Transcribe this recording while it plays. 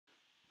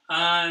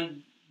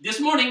And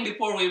this morning,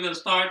 before we will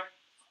start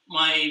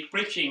my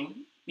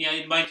preaching, may I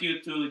invite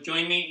you to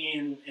join me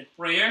in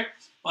prayer.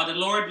 Father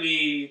Lord,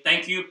 we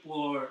thank you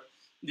for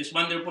this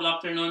wonderful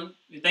afternoon.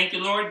 We thank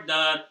you, Lord,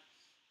 that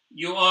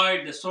you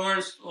are the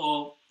source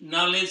of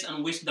knowledge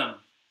and wisdom.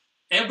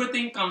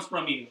 Everything comes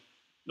from you.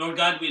 Lord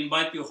God, we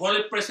invite your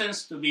holy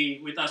presence to be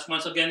with us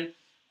once again.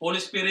 Holy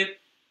Spirit,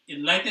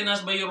 enlighten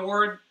us by your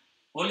word.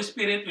 Holy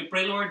Spirit, we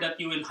pray, Lord, that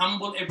you will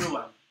humble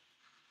everyone.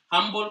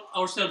 Humble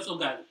ourselves, O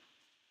God.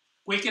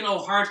 Quicken our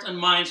hearts and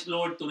minds,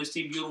 Lord, to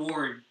receive your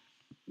word.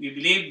 We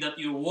believe that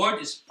your word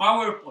is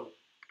powerful,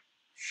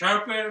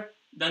 sharper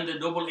than the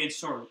double-edged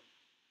sword.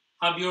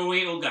 Have your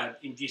way, O God,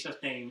 in Jesus'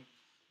 name.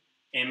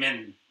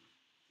 Amen.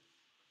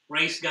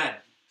 Praise God.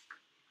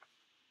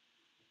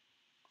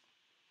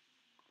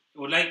 I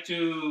would like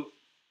to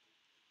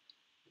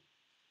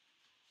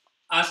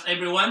ask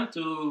everyone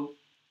to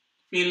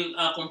feel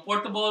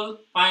comfortable,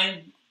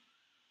 find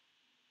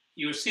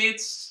your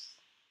seats,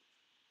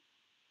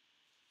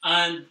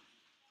 and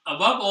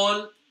above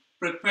all,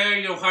 prepare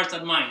your hearts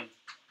and mind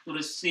to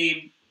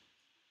receive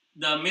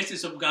the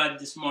message of God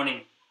this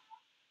morning.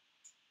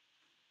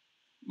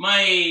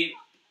 My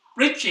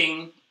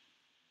preaching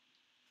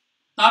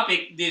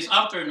topic this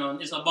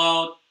afternoon is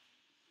about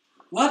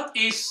what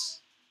is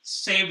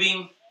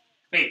saving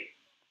faith.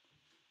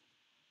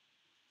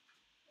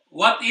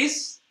 What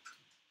is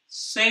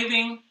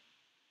saving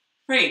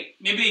faith?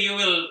 Maybe you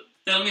will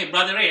tell me,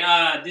 Brother Ray,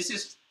 this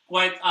is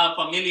quite a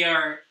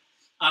familiar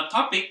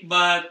topic,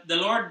 but the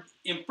Lord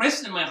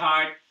impressed in my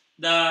heart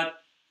that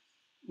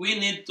we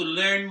need to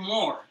learn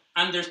more,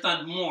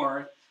 understand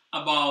more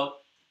about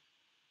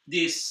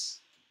this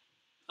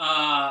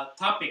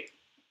topic.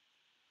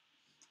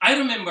 I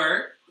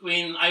remember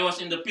when I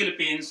was in the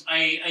Philippines,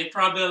 I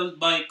traveled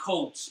by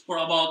coach for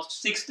about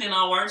 16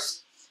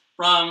 hours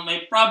from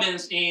my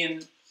province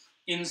in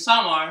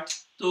Samar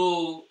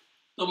to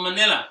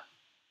Manila.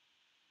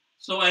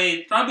 So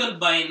I traveled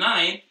by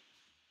night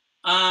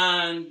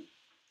and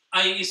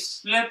I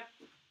slept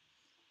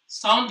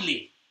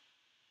soundly,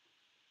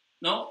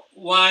 no,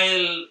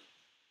 while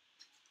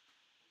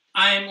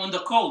I'm on the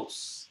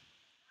coast.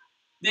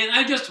 Then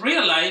I just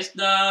realized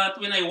that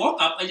when I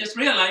woke up, I just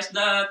realized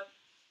that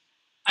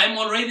I'm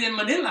already in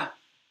Manila.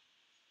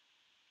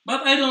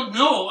 But I don't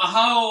know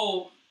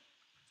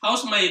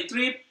how's my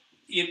trip.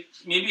 It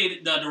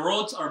maybe the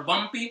roads are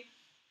bumpy.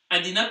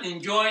 I did not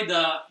enjoy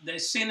the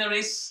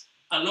sceneries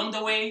along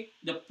the way,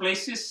 the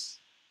places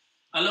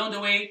along the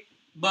way.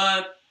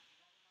 But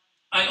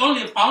I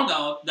only found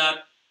out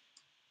that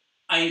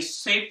I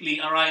safely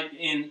arrived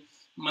in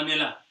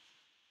Manila.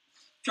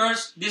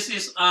 Church, this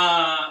is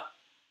an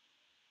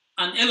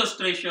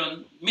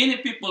illustration. Many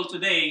people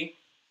today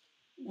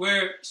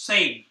were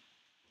saved,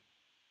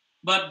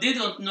 but they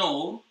don't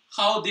know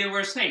how they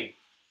were saved.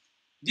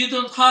 They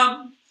don't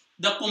have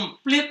the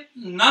complete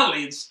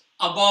knowledge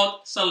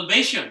about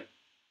salvation.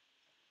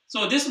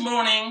 So this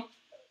morning,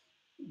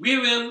 we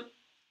will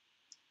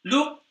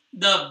look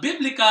the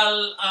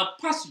biblical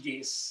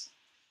passages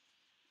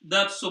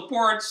that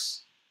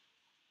supports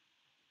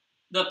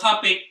the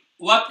topic,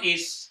 what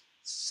is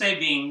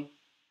saving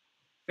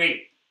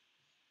faith?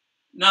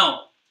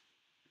 Now,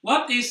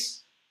 what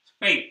is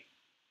faith?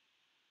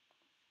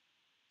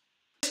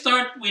 Let's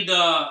start with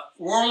the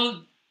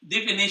world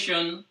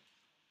definition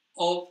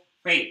of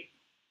faith.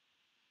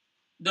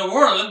 The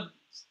world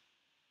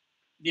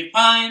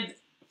defined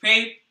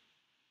faith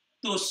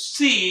to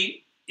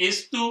see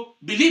is to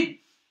believe.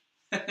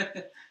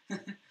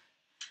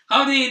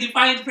 How do you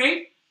define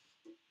faith?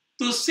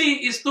 To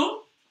see is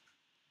to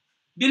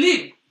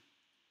believe.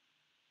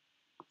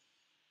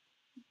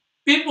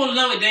 People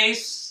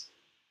nowadays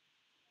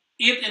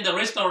eat in the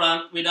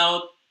restaurant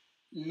without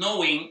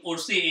knowing or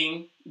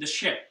seeing the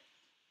chef,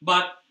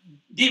 but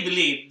they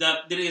believe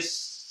that there is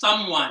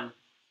someone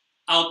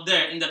out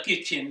there in the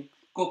kitchen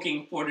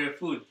cooking for their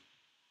food.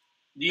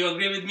 Do you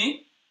agree with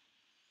me?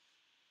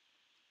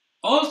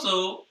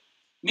 Also,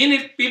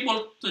 many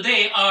people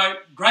today are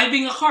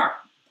driving a car.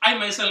 I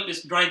myself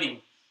is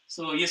driving.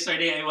 So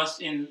yesterday I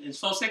was in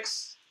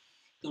Sussex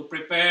to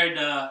prepare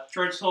the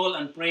church hall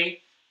and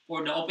pray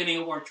for the opening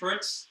of our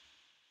church.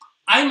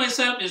 I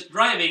myself is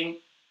driving.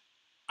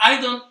 I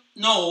don't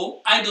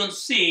know, I don't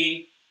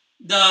see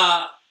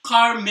the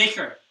car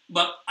maker,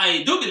 but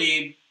I do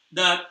believe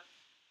that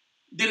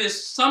there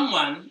is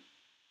someone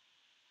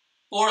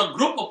or a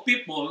group of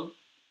people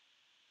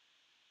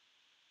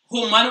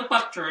who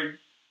manufactured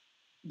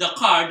the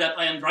car that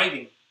I am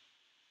driving.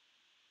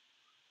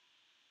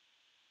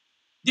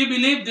 They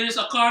believe there is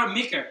a car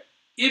maker,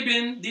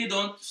 even they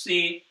don't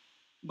see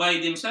by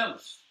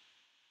themselves.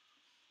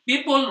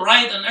 People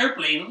ride an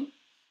airplane,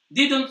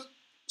 they don't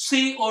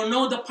see or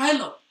know the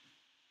pilot,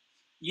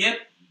 yet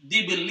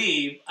they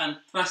believe and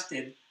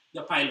trusted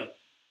the pilot.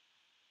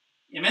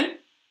 Amen?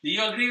 Do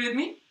you agree with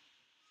me?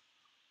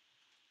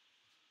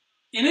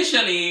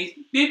 Initially,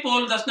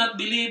 people does not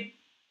believe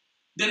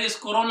there is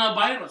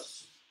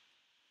coronavirus.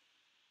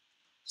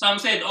 Some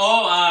said,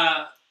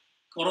 oh,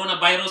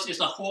 coronavirus is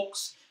a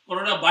hoax.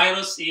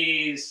 Coronavirus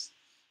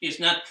It's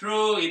not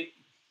true. It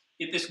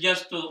is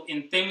just to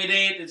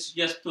intimidate. It's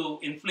just to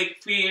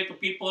inflict fear to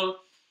people.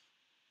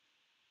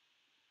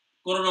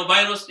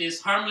 Coronavirus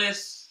is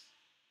harmless.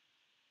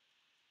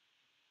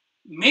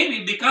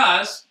 Maybe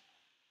because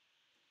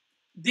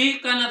they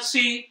cannot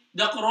see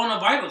the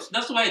coronavirus.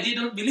 That's why they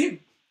don't believe.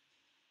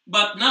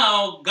 But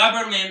now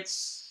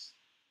governments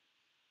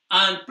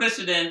and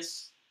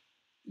presidents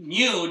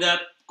knew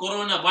that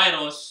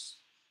coronavirus,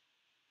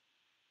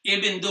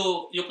 even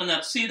though you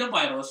cannot see the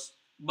virus,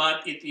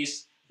 but it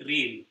is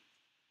real.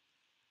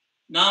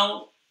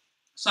 Now,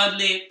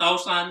 sadly,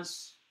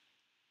 thousands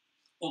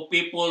of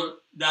people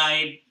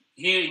died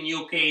here in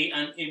UK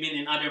and even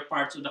in other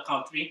parts of the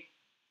country.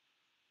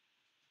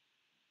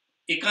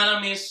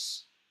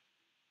 Economies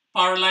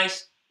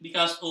paralyzed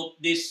because of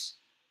this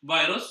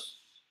virus.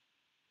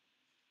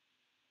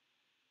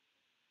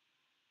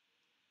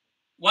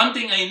 One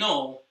thing I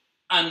know,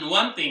 and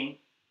one thing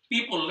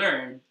people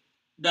learned,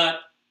 that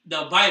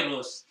the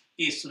virus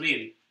is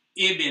real,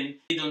 even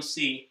they don't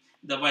see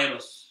the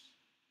virus.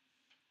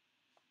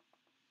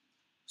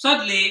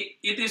 Sadly,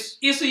 it is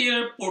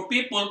easier for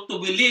people to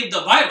believe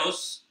the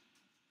virus,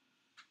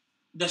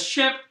 the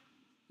chef,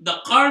 the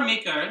car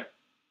maker,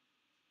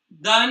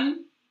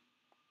 than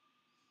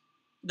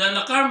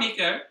the car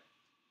maker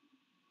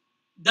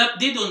that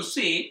they don't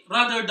see,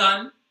 rather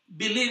than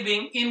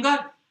believing in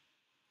God.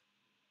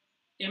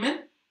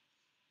 Amen?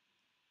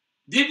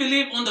 They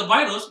believe on the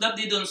virus that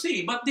they don't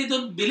see, but they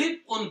don't believe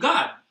on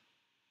God.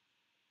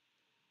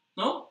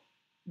 No?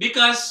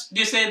 Because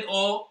they said,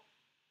 oh,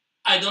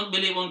 I don't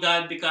believe on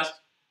God because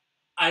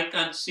I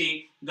can't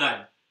see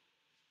God.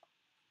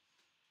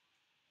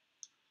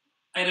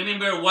 I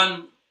remember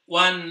one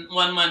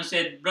man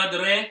said,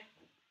 Brother Ray,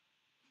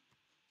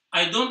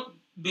 I don't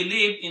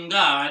believe in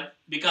God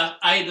because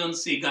I don't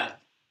see God.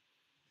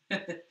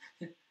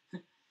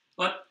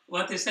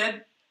 What he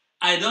said?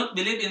 I don't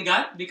believe in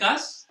God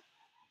because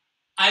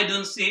I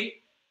don't see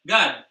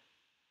God.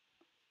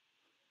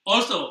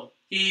 Also,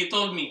 he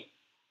told me,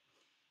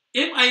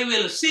 if I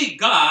will see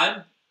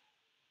God,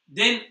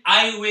 then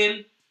I will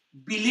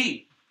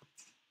believe.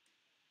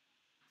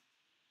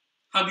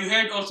 Have you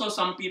heard also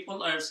some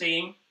people are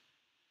saying,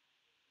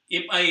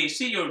 if I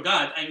see your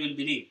God, I will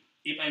believe.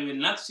 If I will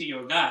not see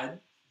your God,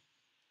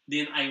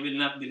 then I will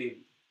not believe.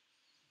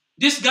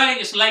 This guy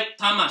is like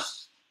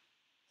Thomas,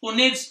 who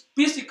needs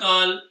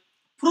physical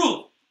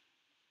proof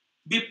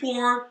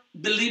before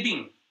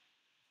believing.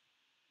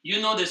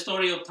 You know the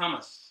story of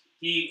Thomas.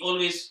 He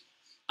always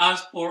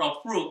asks for a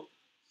proof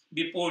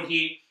before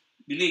he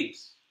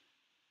believes.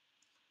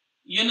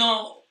 You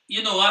know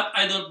what?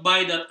 I don't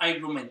buy that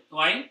argument.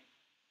 Why?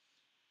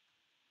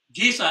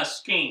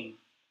 Jesus came,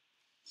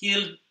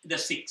 healed the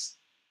sick.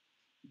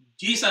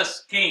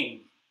 Jesus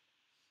came,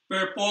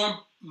 performed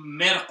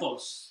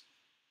miracles.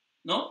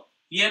 No?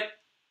 Yet,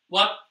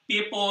 what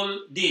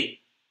people did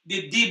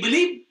they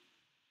believe?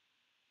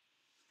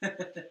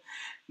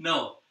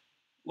 No.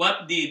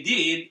 What they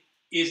did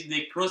is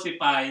they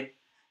crucified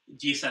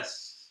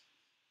Jesus.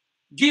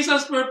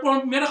 Jesus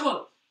performed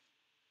miracle.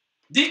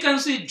 They can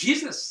see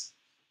Jesus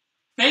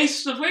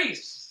face to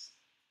face.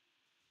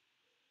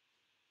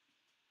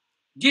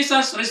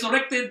 Jesus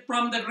resurrected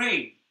from the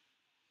grave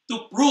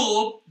to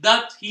prove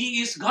that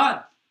he is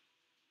God.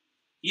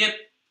 Yet,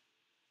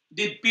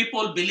 did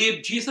people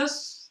believe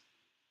Jesus?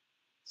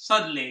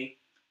 Sadly,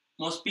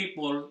 most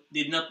people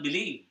did not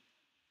believe.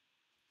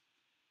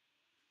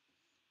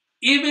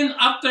 Even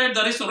after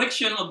the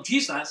resurrection of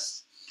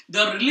Jesus,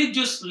 the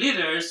religious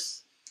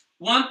leaders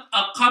want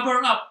a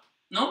cover up,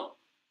 no?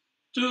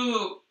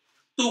 To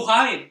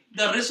hide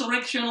the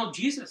resurrection of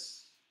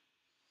Jesus.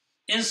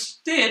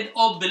 Instead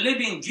of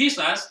believing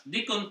Jesus,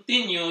 they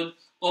continued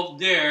of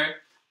their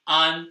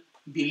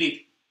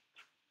unbelief.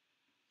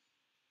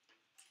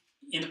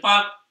 In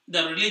fact,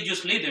 the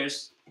religious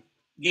leaders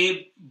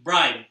gave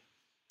bribe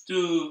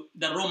to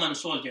the Roman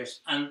soldiers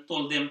and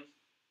told them,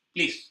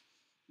 please,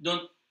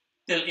 don't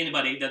tell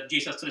anybody that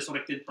Jesus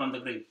resurrected from the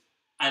grave.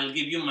 I'll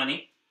give you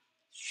money.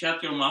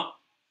 Shut your mouth.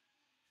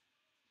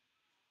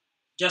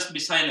 Just be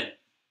silent.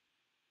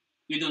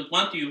 We don't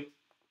want you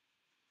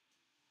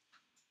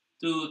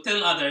to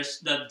tell others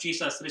that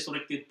Jesus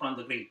resurrected from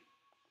the grave.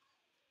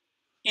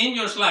 In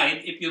your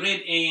slide, if you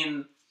read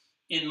in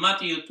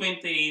Matthew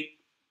 28,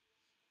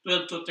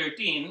 12 to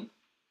 13,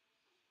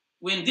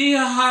 when they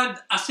had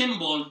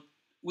assembled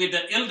with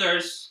the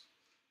elders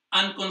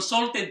and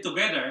consulted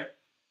together,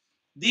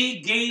 they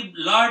gave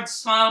large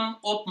sum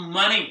of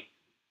money.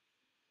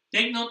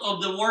 Take note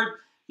of the word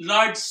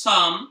large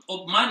sum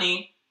of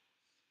money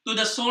to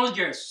the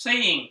soldiers,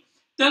 saying,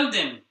 tell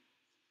them,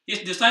 his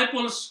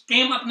disciples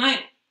came at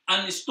night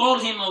and stole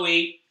him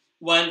away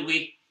while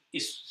we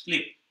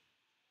sleep.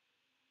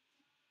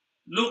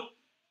 Look,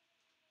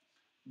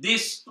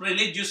 these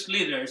religious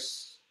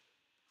leaders,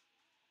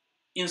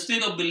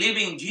 instead of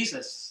believing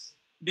Jesus,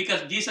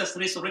 because Jesus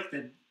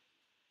resurrected,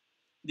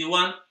 they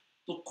want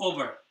to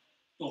cover,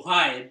 to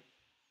hide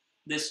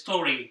the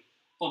story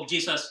of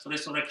Jesus'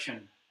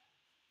 resurrection.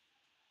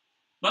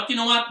 But you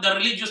know what? The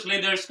religious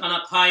leaders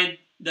cannot hide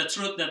the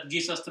truth that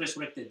Jesus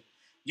resurrected.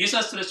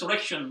 Jesus'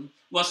 resurrection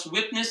was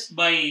witnessed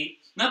by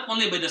not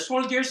only by the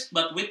soldiers,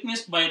 but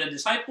witnessed by the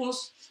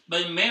disciples,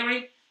 by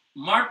Mary,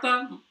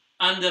 Martha,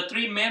 and the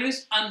three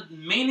Marys, and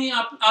many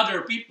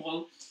other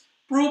people,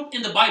 prove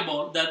in the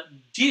Bible that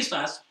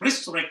Jesus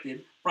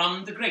resurrected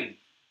from the grave.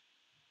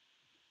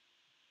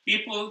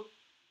 People,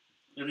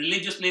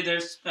 religious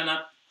leaders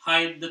cannot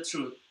hide the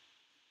truth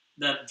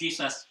that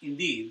Jesus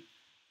indeed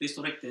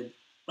resurrected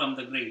from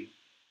the grave.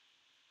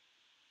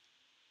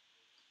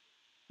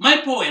 My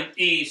point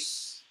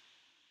is,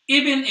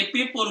 even if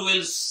people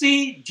will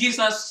see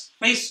Jesus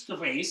face to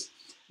face,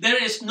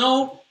 there is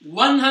no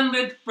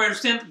 100%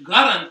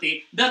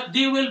 guarantee that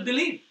they will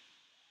believe.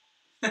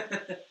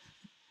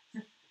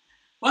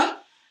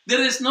 What?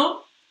 There is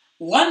no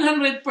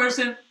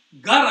 100%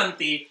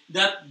 guarantee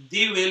that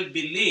they will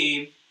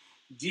believe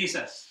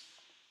Jesus.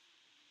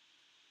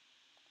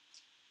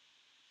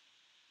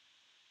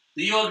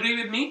 Do you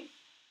agree with me?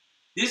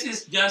 This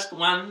is just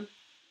one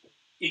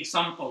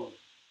example.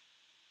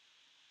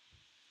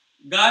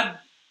 God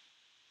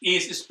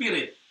is a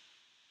spirit.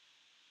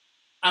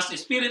 As a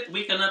spirit,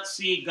 we cannot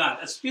see God.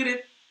 As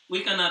spirit,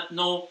 we cannot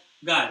know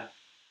God.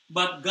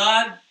 But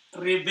God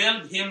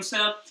revealed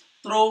himself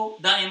through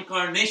the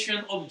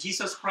incarnation of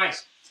Jesus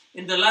Christ.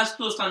 In the last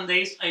 2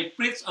 Sundays, I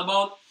preached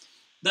about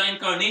the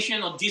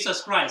incarnation of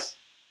Jesus Christ.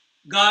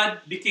 God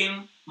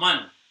became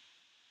man.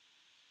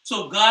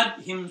 So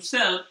God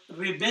himself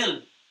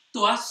revealed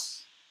to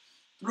us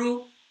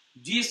through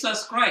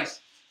Jesus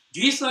Christ.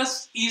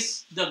 Jesus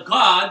is the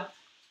God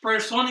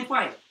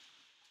personified.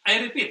 I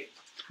repeat,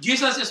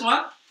 Jesus is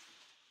what?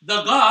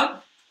 The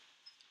God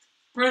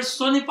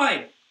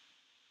personified.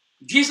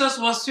 Jesus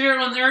was here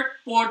on earth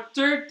for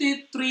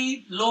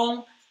 33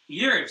 long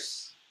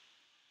years.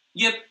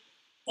 Yet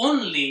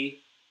only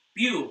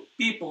few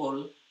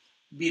people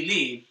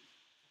believe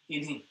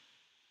in him.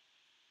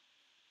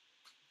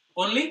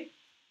 Only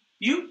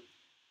few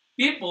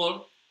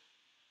people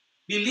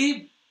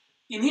believe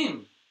in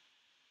him.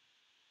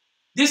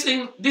 This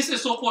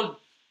is so-called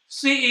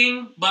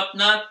seeing but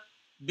not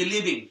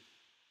believing.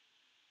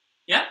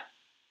 Yeah?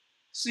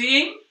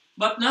 Seeing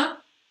but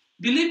not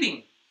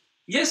believing.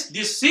 Yes,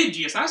 they see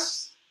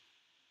Jesus.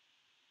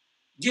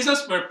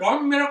 Jesus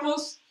performed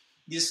miracles.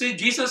 They see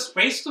Jesus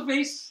face to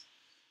face.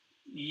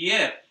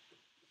 Yet,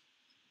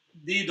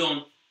 they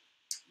don't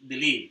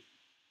believe.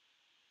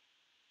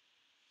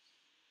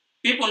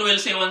 People will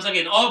say once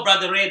again, oh,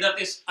 Brother Ray,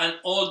 that is an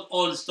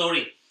old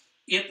story.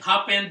 It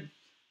happened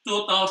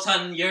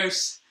 2,000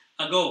 years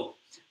ago.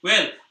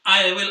 Well,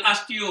 I will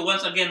ask you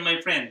once again,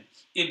 my friend,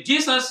 if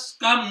Jesus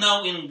come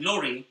now in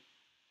glory,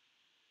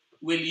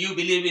 will you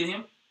believe in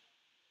him?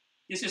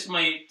 This is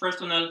my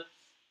personal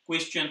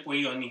question for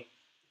you and me.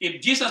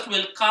 If Jesus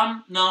will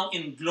come now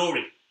in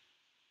glory,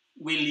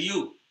 will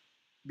you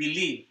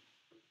believe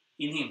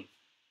in him?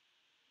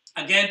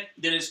 Again,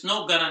 there is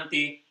no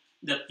guarantee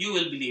that you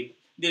will believe.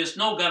 There is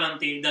no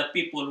guarantee that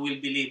people will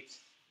believe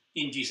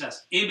in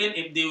Jesus, even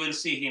if they will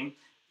see him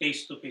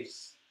face to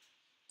face.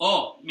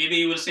 Oh, maybe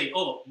you will say,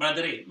 oh,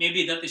 Brother Ray,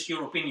 maybe that is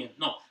your opinion.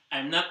 No,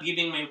 I'm not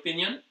giving my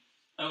opinion.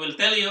 I will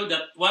tell you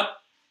that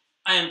what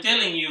I am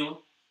telling you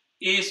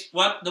is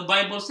what the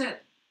Bible said.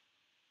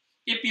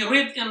 If you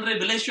read in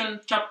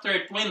Revelation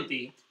chapter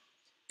 20,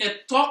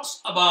 it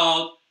talks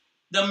about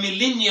the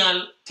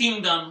millennial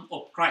kingdom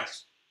of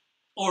Christ,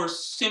 or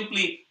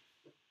simply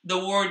the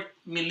word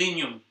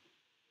millennium.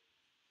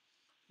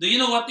 Do you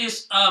know what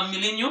is a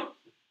millennium?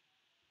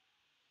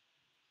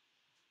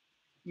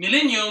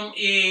 Millennium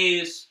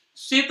is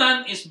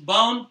Satan is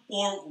bound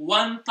for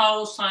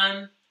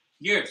 1,000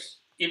 years.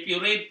 If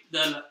you read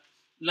the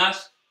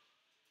last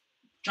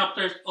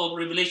chapters of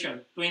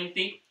Revelation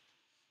 20,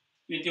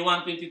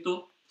 21,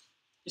 22,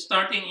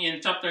 starting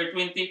in chapter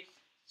 20,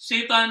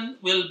 Satan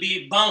will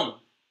be bound,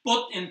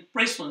 put in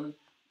prison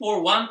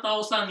for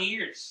 1,000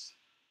 years.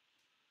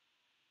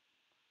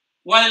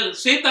 While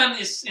Satan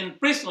is in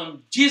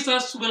prison,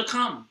 Jesus will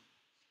come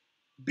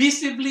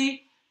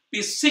visibly,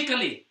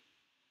 physically,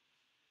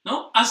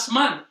 no, as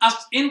man, as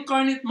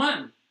incarnate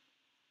man,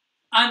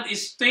 and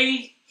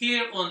stay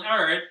here on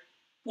earth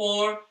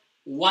for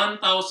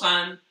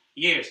 1,000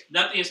 years.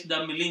 That is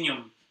the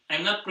millennium.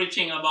 I'm not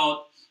preaching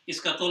about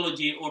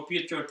eschatology or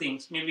future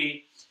things,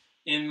 maybe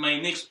in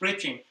my next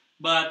preaching,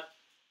 but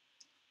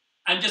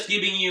I'm just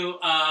giving you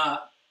a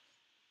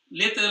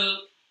little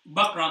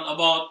background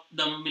about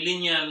the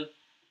millennial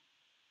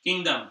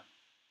kingdom.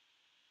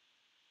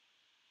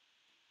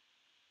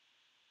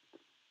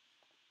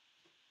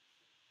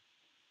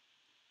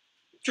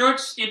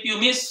 Church, if you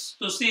miss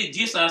to see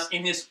Jesus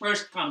in his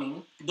first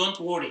coming, don't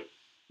worry.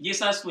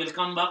 Jesus will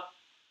come back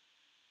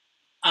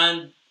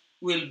and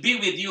will be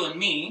with you and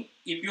me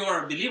if you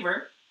are a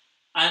believer,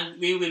 and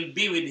we will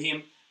be with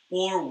him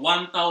for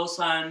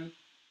 1,000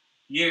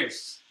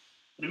 years.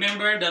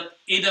 Remember that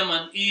Adam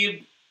and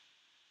Eve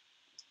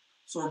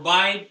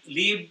survived,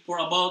 lived for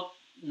about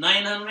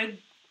 900.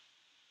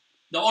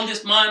 The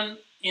oldest man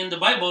in the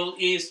Bible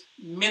is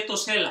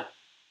Methuselah,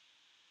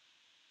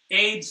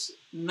 age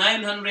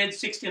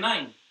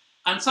 969.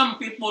 And some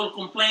people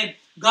complain,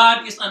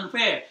 God is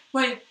unfair.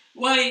 Why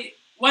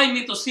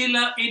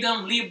Methuselah,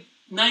 Adam lived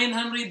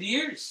 900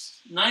 years,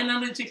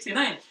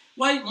 969?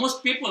 Why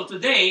most people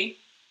today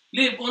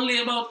live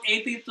only about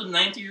 80 to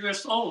 90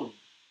 years old?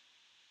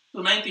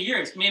 To 90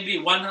 years. Maybe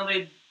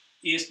 100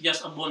 is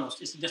just a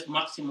bonus. It's just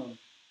maximum.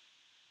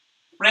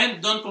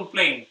 Friend, don't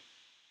complain.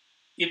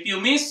 If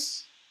you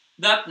miss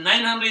that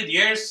 900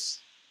 years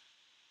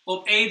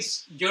of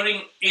age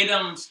during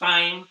Adam's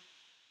time,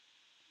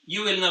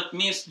 you will not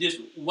miss this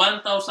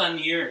 1,000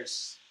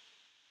 years.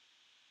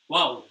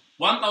 Wow,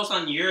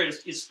 1,000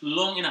 years is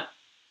long enough.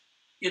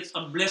 It's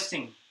a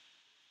blessing.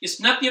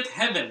 It's not yet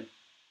heaven.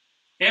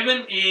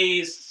 Heaven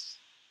is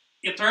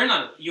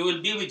eternal. You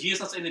will be with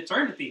Jesus in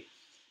eternity.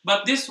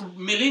 But this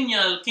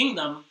millennial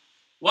kingdom,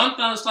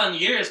 1,000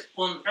 years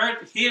on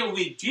earth here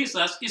with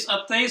Jesus, is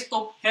a taste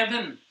of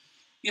heaven.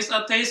 It's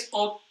a taste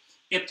of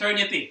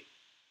eternity.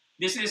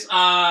 This is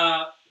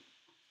an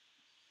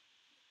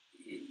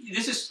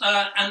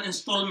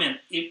installment,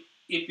 if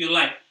you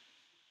like.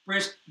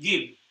 First,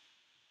 give.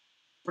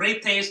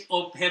 Pre-taste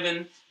of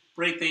heaven,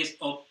 pre-taste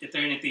of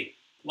eternity.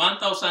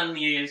 1,000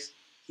 years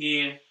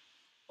here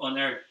on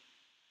earth.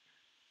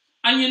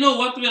 And you know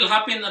what will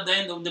happen at the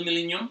end of the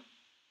millennium?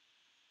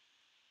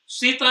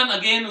 Satan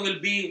again will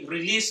be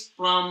released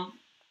from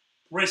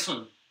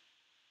prison.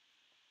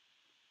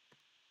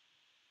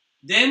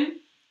 Then,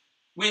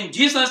 when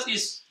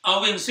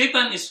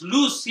Satan is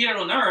loose here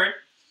on earth,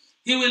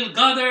 he will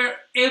gather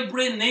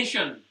every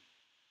nation.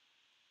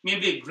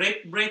 Maybe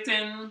Great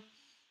Britain,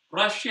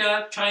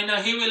 Russia,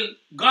 China. He will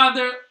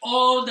gather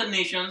all the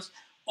nations,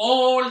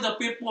 all the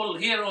people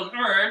here on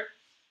earth,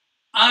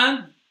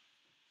 and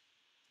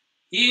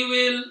he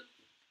will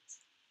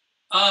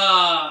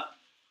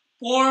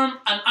form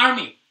an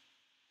army.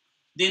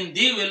 Then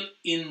they will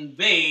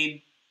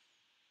invade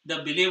the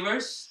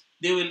believers.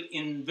 They will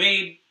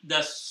invade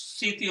the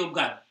city of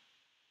God.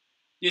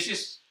 This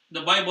is,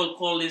 the Bible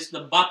calls this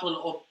the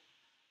battle of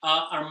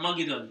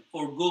Armageddon,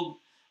 or Gog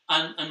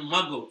and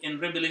Magog in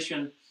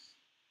Revelation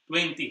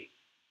 20.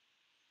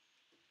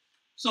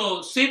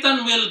 So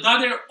Satan will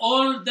gather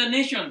all the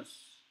nations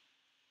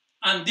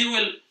and they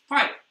will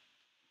fight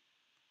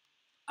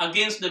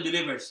against the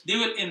believers. They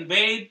will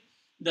invade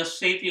the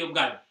city of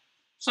God.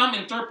 Some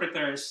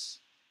interpreters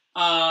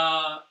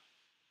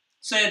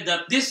said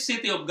that this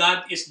city of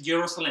God is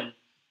Jerusalem.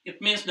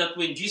 It means that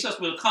when Jesus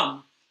will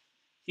come,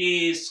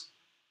 his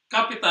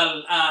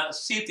capital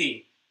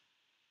city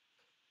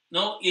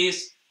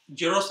is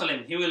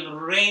Jerusalem. He will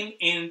reign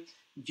in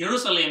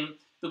Jerusalem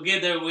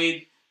together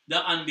with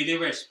the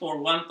unbelievers for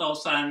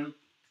 1,000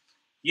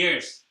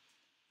 years.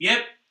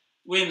 Yet,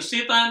 when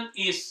Satan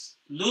is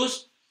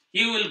loosed,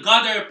 he will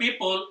gather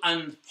people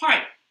and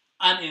fight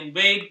and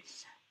invade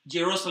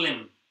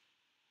Jerusalem,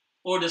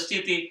 or the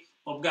city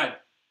of God.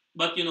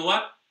 But you know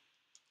what?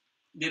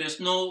 There is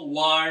no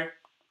war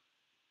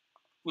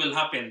will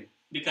happen,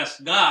 because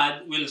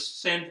God will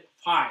send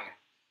fire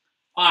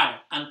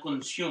and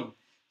consume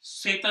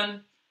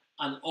Satan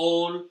and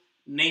all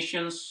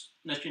nations,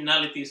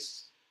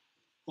 nationalities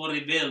who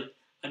rebelled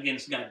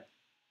against God.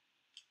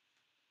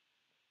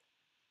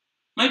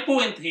 My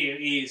point here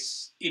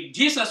is, if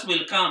Jesus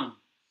will come,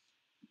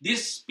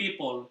 these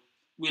people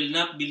will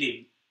not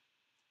believe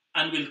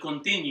and will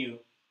continue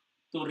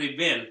to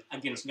rebel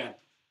against God.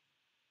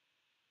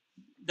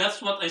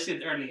 That's what I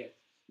said earlier.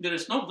 There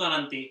is no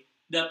guarantee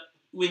that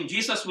when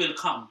Jesus will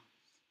come,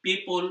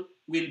 people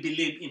will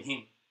believe in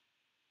him.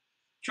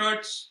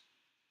 Church,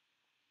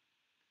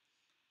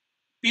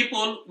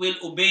 people will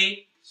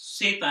obey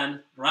Satan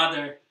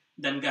rather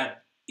than God.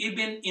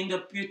 Even in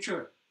the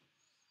future,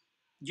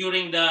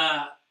 during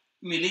the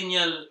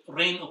millennial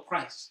reign of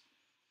Christ,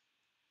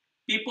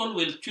 people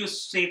will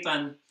choose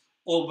Satan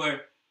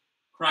over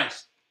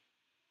Christ.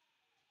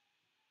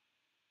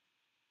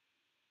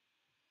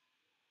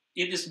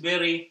 It is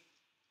very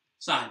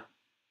sad.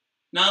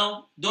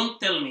 Now, don't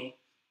tell me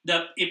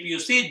that if you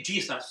see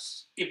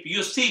Jesus, if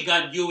you see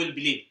God, you will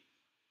believe.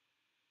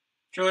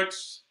 Church,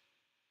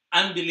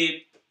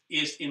 unbelief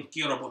is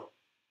incurable.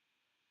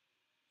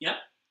 Yeah?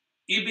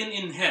 Even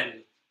in hell,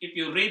 if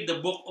you read the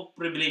book of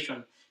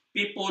Revelation,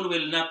 people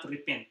will not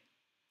repent.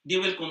 They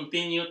will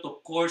continue to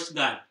curse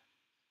God.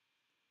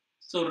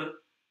 So,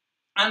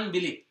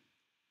 unbelief,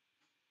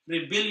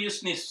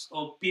 rebelliousness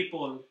of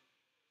people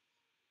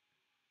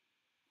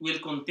will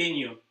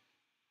continue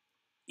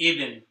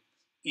even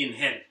in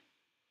hell.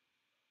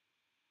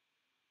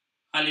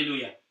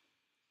 Hallelujah.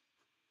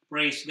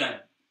 Praise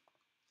God.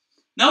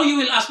 Now you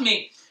will ask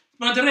me,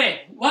 Brother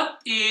Ray, what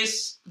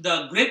is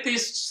the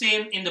greatest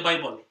sin in the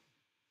Bible?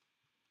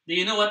 Do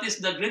you know what is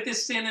the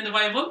greatest sin in the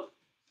Bible?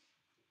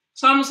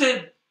 Some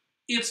said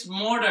it's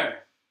murder.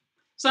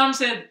 Some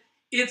said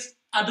it's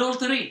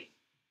adultery.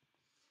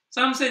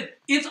 Some said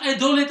it's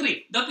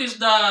idolatry. That is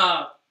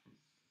the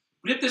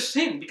greatest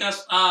sin,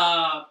 because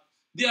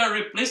they are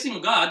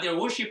replacing God, they are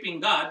worshiping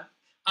God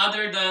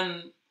other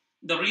than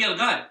the real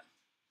God.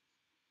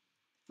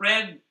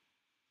 Friend,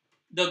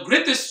 the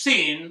greatest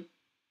sin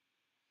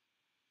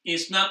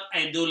is not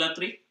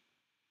idolatry.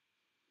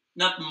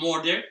 not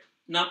murder,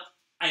 not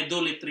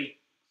idolatry.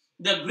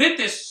 The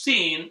greatest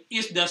sin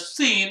is the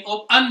sin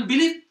of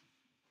unbelief.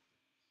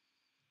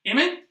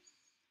 Amen?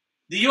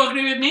 Do you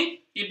agree with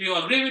me? If you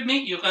agree with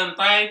me, you can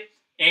type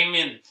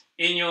amen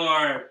in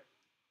your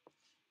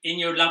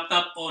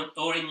laptop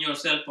or in your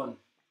cell phone.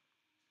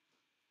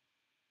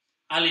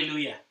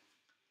 Hallelujah.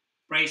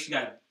 Praise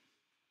God.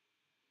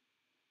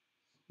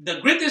 The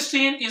greatest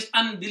sin is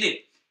unbelief.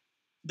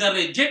 The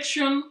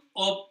rejection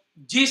of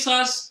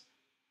Jesus,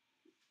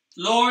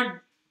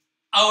 Lord,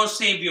 our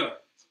Savior.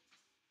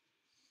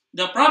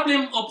 The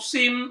problem of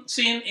sin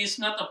is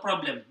not a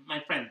problem,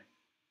 my friend.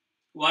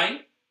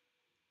 Why?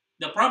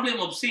 The problem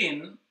of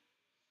sin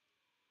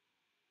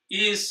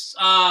is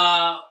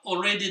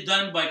already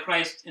done by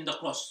Christ in the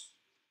cross.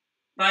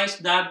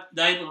 Christ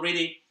died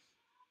already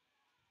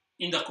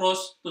in the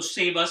cross to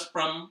save us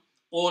from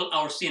all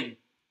our sin.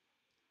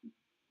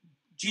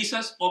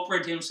 Jesus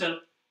offered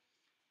himself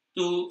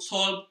to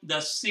solve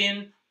the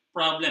sin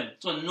problem.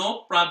 So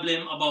no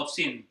problem about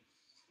sin.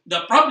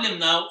 The problem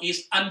now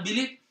is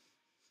unbelief.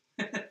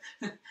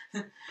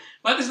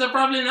 What is the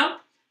problem now?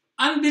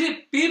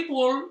 Unbelief.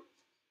 People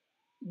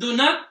do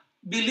not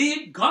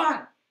believe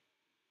God.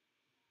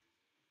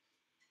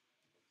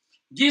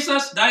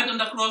 Jesus died on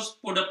the cross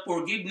for the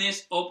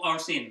forgiveness of our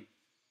sin.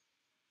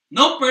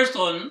 No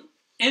person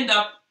end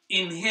up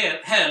in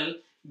hell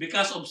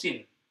because of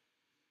sin.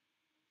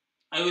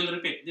 I will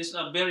repeat. This is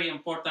a very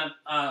important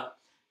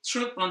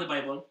truth from the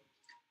Bible.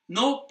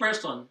 No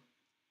person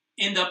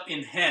end up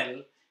in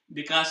hell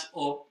because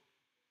of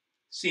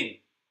sin.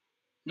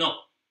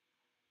 No.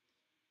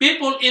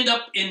 People end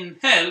up in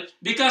hell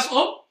because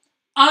of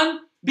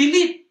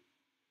unbelief.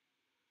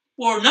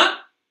 For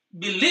not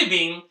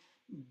believing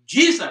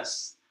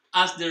Jesus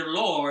as their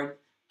Lord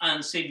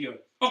and Savior.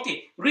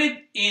 Okay,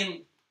 read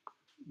in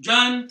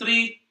John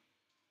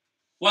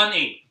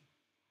 3:1-8.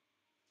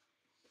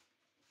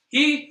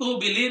 He who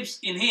believes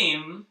in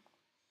him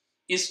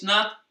is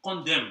not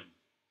condemned.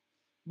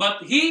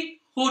 But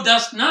he who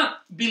does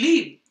not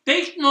believe,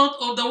 take note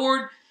of the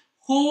word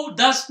who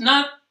does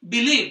not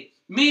believe,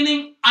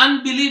 meaning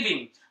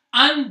unbelieving.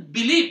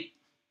 Unbelief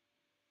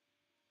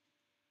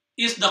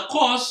is the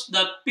cause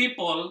that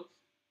people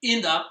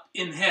end up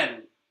in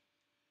hell.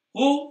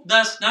 Who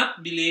does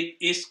not believe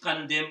is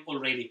condemned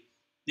already.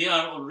 They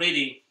are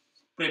already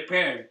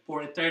prepared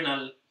for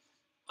eternal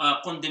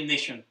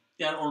condemnation.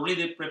 They are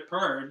already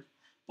prepared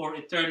for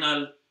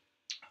eternal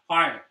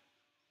fire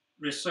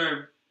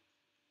reserved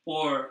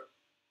for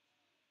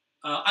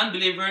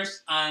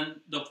unbelievers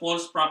and the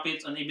false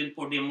prophets and even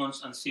for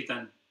demons and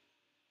Satan.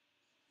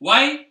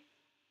 Why?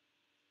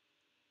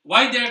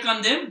 Why they are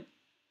condemned?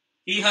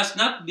 He has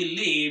not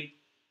believed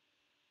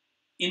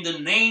in the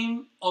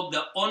name of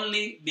the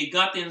only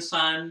begotten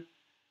Son,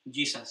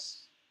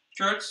 Jesus.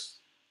 Church,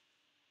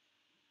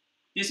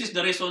 this is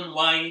the reason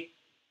why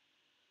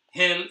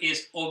hell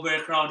is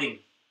overcrowding.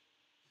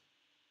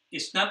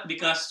 It's not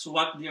because of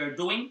what they are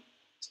doing.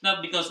 It's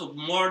not because of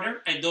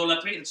murder,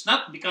 idolatry. It's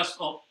not because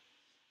of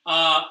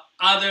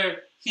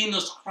other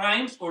heinous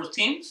crimes or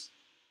sins.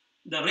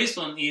 The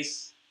reason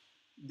is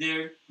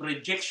their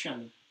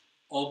rejection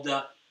of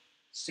the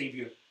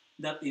Savior.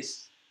 That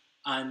is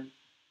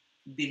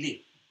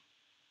unbelief.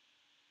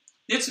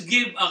 Let's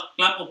give a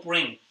clap of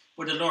praise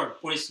for the Lord,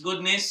 for His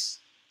goodness,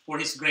 for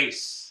His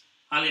grace.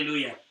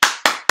 Hallelujah.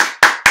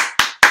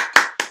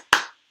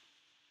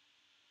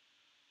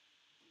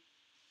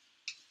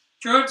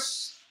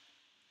 Church,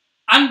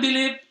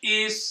 unbelief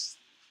is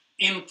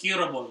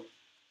incurable.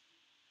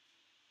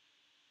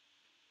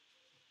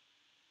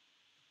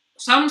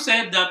 Some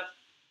said that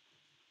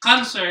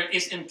cancer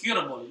is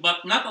incurable,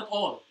 but not at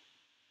all.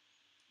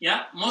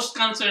 Yeah, most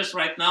cancers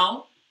right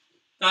now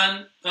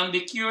can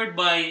be cured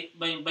by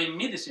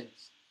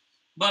medicines.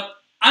 But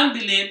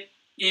unbelief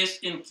is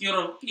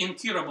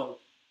incurable.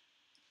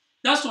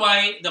 That's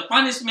why the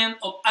punishment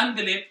of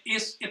unbelief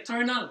is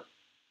eternal.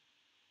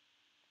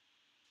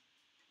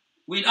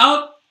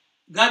 Without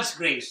God's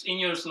grace, in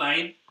your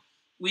slide,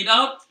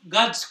 without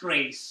God's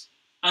grace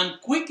and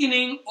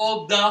quickening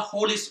of the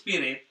Holy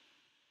Spirit,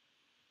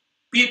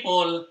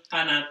 people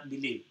cannot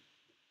believe.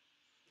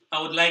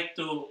 I would like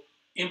to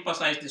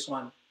emphasize this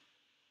one.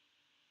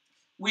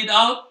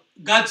 Without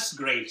God's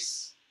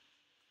grace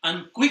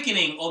and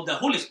quickening of the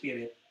Holy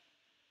Spirit,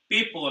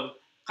 people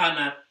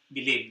cannot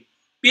believe.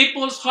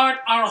 People's heart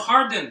are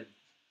hardened.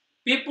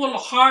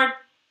 People's heart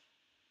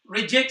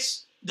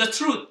rejects the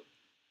truth.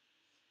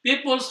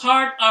 People's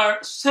heart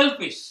are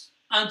selfish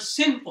and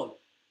sinful.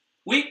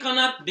 We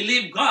cannot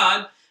believe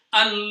God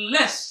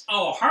unless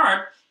our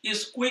heart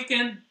is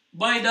quickened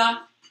by the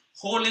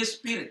Holy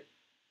Spirit.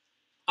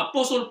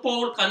 Apostle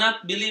Paul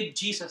cannot believe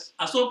Jesus.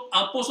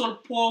 Apostle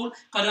Paul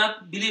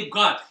cannot believe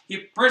God. He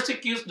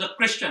persecutes the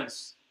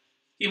Christians.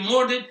 He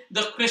murdered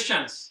the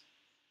Christians.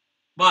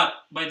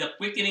 But by the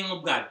quickening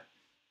of God,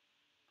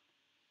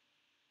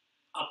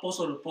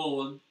 Apostle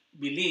Paul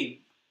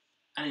believed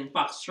and in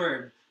fact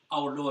served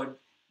our Lord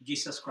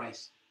Jesus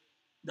Christ.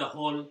 The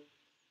whole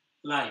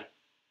life,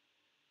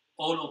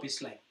 all of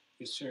his life,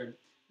 he served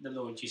the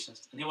Lord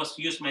Jesus. And he was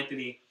used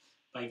mightily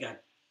by God.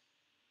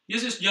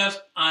 This is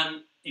just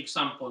an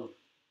example.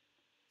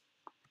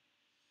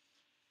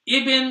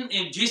 Even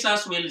if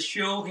Jesus will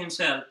show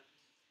himself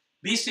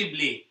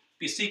visibly,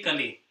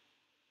 physically,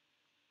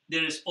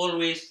 there is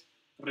always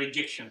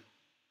rejection.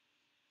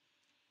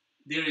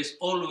 There is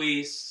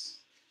always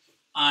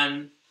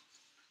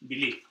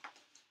unbelief.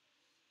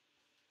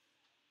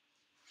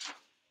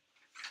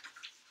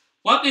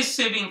 What is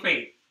saving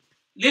faith?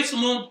 Let's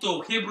move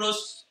to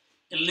Hebrews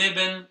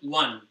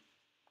 11:1.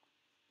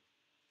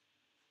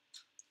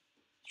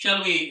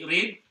 Shall we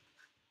read?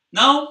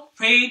 Now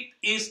faith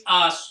is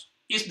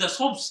the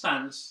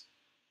substance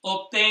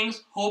of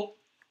things hoped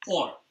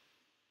for,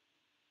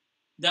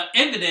 the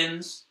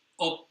evidence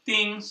of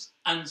things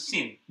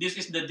unseen. This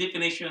is the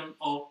definition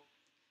of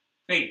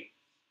faith.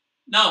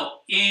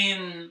 Now,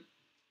 in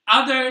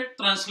other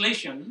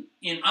translation,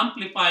 in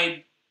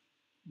Amplified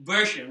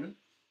Version,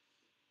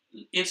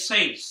 it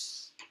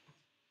says,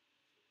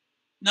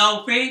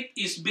 now faith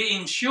is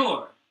being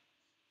sure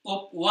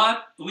of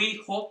what we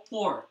hope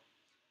for,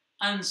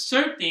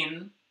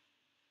 uncertain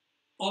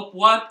of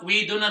what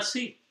we do not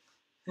see.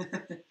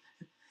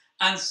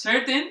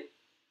 Uncertain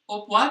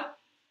of what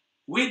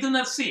we do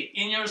not see.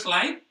 In your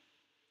slide.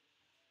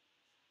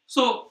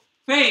 So,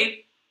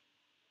 faith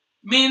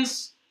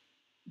means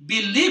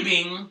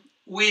believing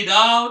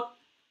without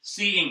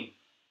seeing.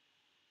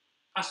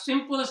 As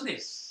simple as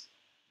this.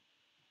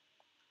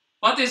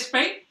 What is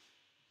faith?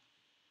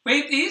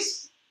 Faith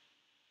is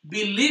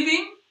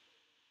believing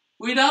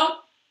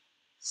without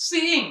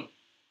seeing.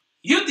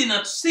 You did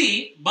not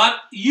see,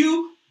 but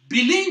you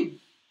believe.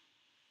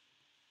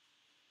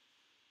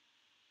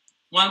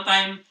 One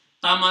time,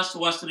 Thomas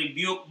was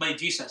rebuked by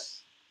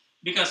Jesus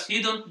because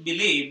he don't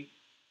believe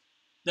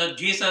that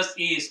Jesus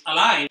is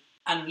alive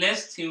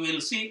unless he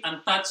will see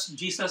and touch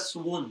Jesus'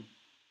 wound.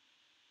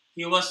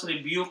 He was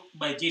rebuked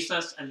by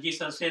Jesus, and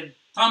Jesus said,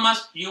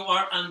 Thomas, you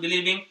are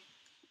unbelieving.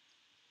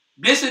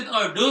 Blessed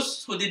are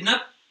those who did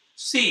not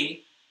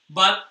see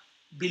but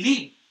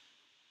believe.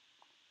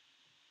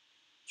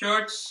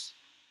 Church,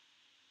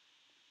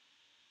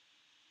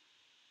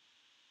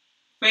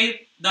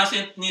 faith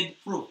doesn't need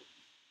proof.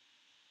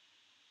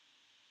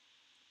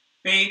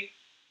 Faith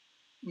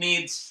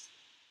needs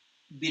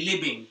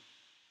believing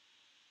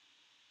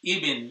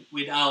even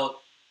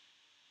without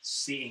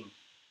seeing.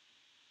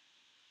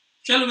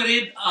 Shall we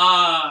read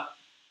a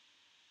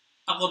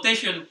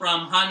quotation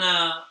from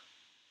Hannah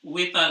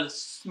Whittle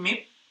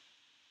Smith?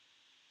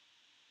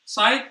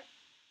 Sight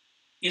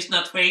is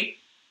not faith.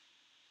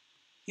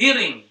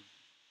 Hearing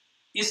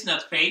is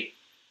not faith.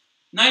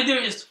 Neither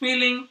is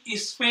feeling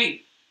is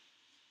faith.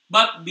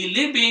 But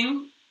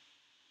believing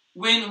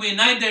when we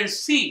neither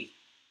see,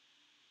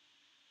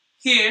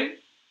 hear,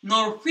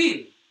 nor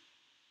feel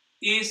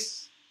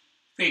is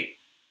faith.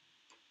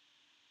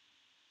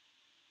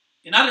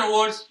 In other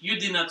words, you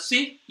did not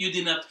see, you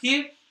did not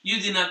hear, you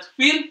did not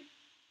feel.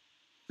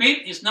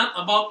 Faith is not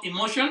about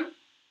emotion,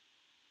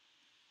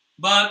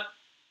 but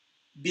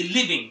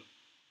believing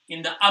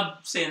in the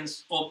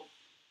absence of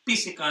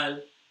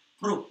physical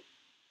proof.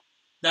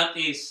 That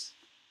is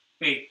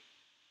faith.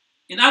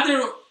 In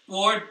other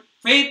words,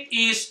 faith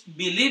is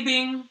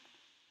believing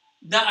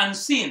the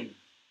unseen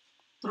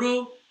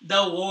through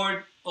the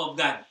Word of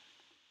God.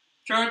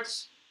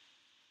 Church,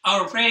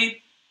 our faith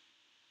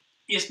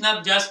is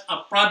not just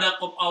a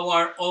product of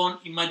our own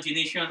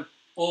imagination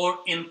or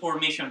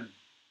information.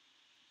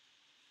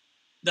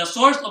 The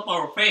source of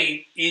our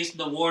faith is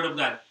the Word of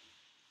God.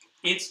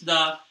 It's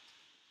the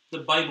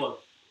Bible.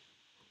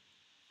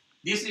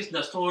 This is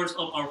the source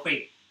of our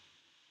faith.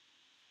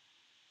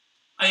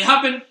 I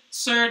haven't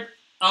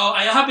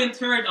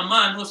heard a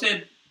man who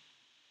said,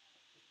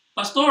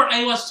 Pastor,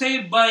 I was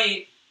saved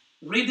by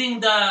reading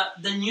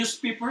the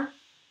newspaper.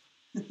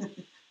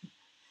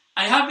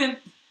 I haven't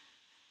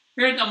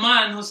heard a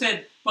man who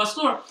said,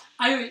 Pastor,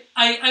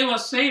 I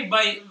was saved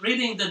by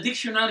reading the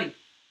dictionary.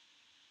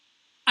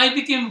 I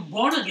became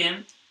born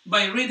again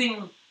by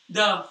reading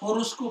the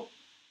horoscope.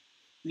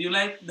 Do you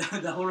like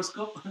the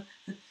horoscope?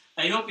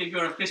 I hope if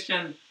you're a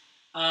Christian,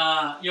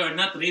 you're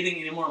not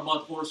reading anymore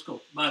about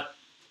horoscope, but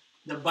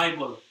the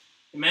Bible.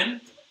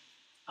 Amen?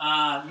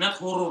 Not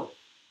horror.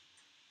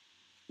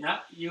 Yeah,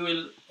 you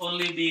will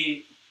only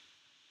be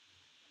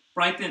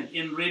frightened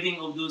in reading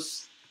of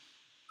those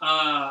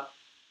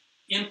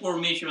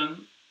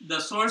information. The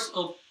source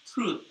of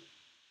truth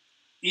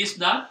is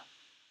the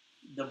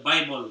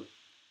Bible.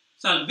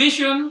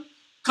 Salvation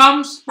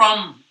comes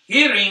from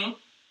hearing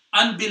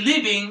and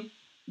believing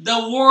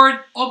the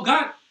Word of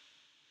God.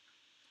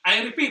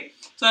 I repeat,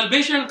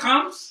 salvation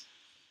comes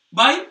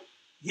by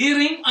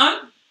hearing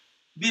and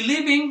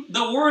believing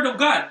the Word of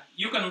God.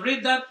 You can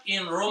read that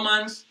in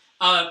Romans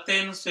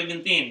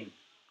 10:17.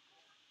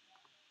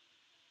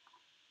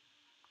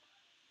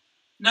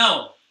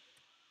 Now,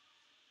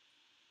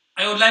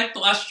 I would like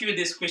to ask you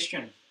this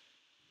question.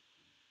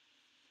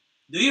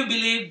 Do you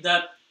believe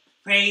that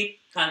faith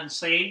can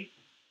save?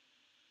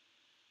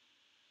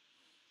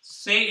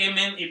 Say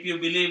amen if you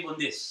believe on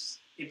this.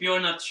 If you're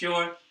not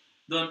sure,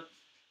 don't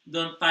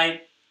don't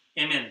type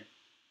amen.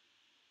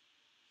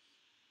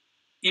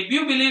 If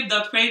you believe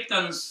that faith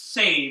can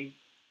save,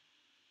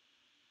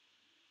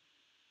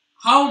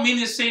 how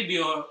many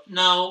Savior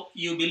now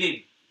you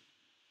believe?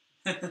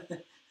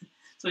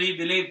 So you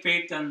believe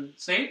faith can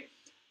save,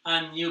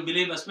 and you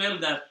believe as well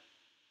that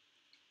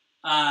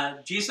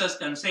Jesus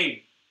can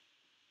save.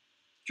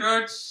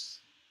 Church,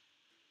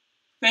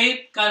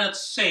 faith cannot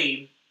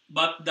save,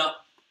 but the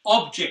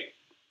object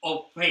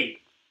of faith,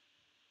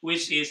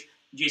 which is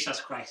Jesus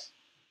Christ.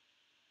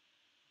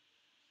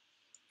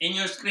 In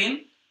your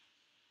screen,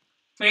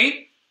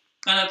 faith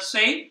cannot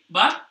save,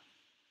 but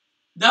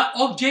the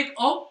object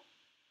of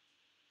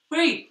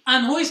faith.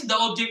 And who is the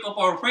object of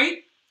our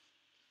faith?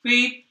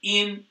 Faith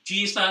in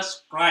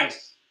Jesus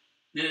Christ.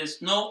 There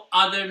is no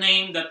other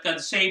name that can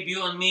save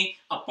you and me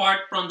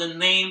apart from the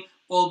name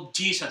of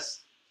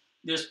Jesus.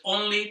 There's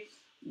only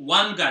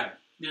one God.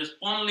 There's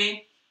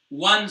only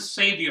one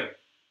Savior,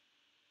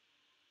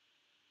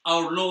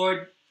 our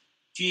Lord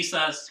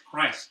Jesus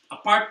Christ.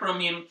 Apart from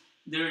Him,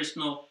 there is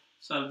no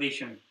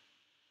salvation.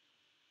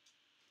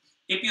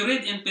 If you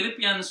read in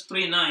Philippians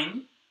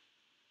 3:9,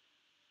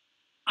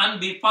 and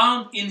be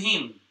found in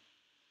Him,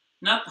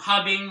 not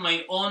having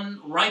my own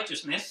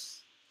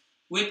righteousness,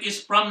 which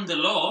is from the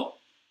law,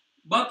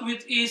 but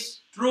which is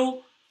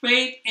through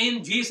faith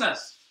in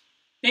Jesus.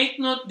 Take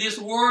note this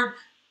word,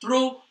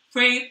 through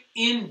faith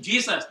in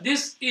Jesus.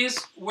 This is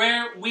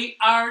where we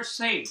are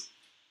saved.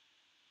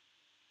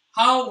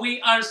 How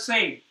we are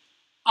saved.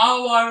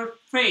 Our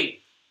faith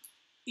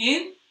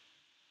in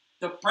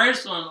the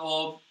person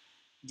of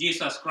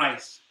Jesus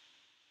Christ.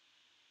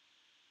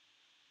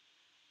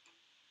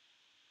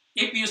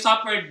 If you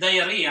suffered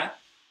diarrhea,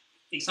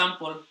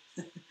 example,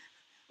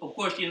 of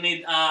course you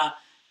need a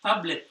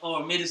tablet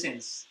or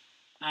medicines.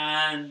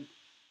 And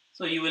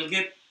so you will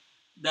get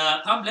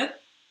the tablet,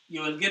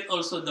 you will get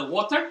also the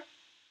water.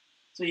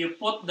 So you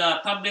put the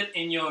tablet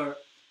in your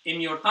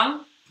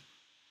tongue,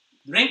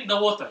 drink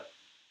the water.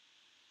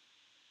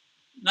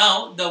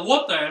 Now the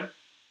water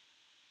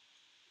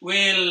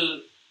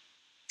will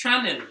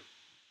channel,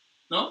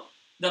 no,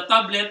 the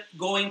tablet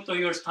going to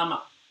your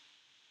stomach.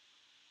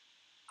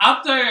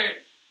 After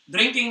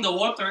drinking the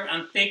water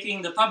and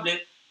taking the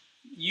tablet,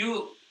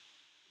 you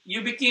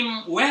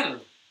became well.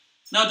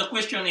 Now the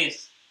question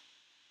is,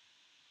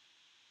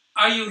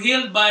 are you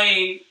healed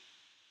by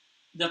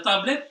the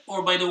tablet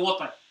or by the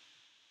water?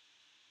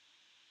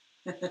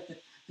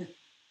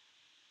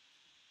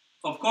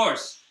 Of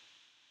course,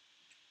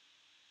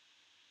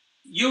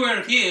 you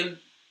were healed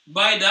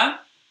by the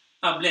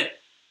tablet.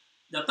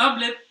 The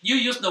tablet, you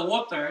use the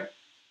water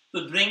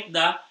to drink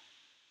the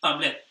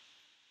tablet.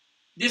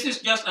 This is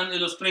just an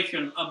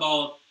illustration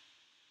about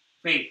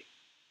faith.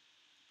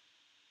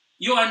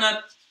 You are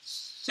not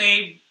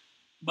saved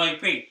by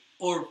faith,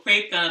 or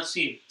faith cannot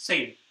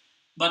save,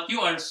 but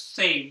you are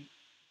saved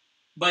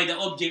by the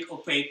object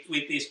of faith,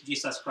 which is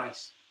Jesus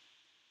Christ.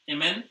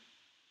 Amen?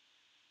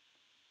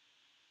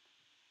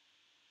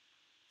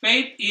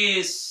 Faith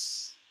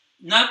is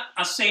not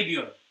a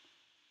savior.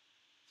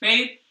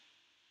 Faith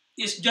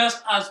is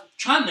just a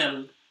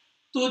channel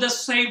to the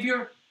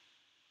Savior.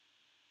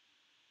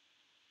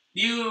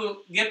 Do you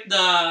get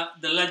the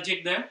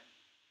logic there?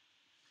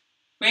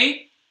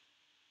 Faith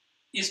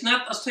is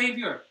not a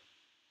savior.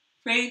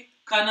 Faith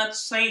cannot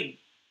save.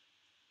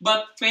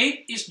 But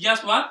faith is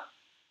just what?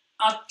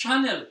 A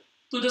channel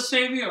to the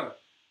Savior.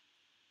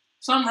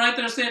 Some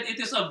writers said it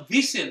is a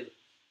vessel.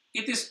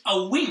 It is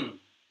a wing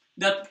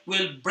that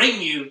will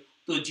bring you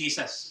to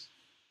Jesus.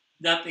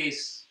 That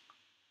is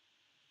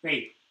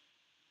faith.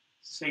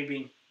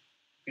 Saving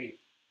faith.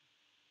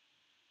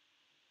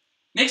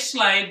 Next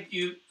slide,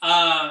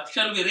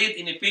 shall we read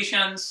in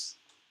Ephesians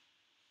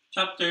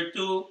chapter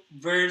 2,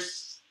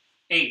 verse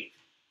 8.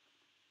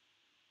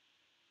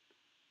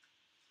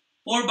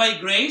 For by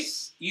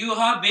grace you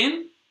have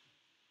been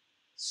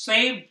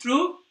saved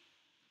through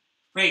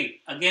faith.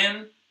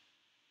 Again,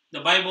 the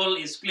Bible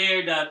is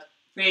clear that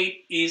faith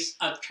is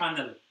a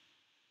channel.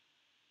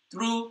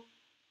 Through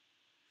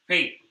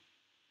faith.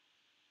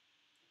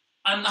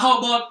 And how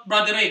about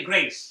Brother Ray,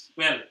 grace?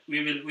 Well,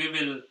 we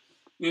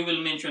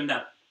will mention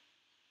that.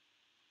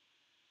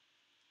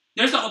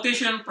 There's a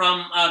quotation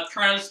from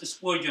Charles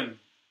Spurgeon.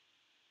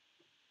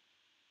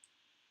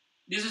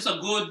 This is a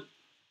good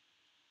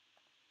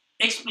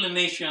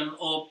explanation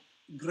of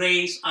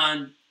grace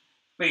and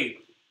faith.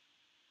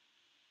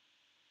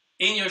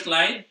 In your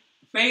slide,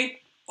 faith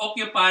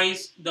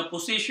occupies the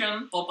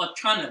position of a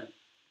channel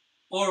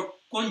or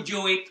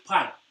conduit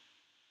pipe.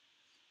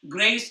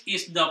 Grace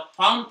is the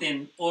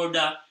fountain or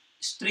the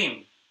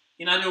stream.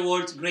 In other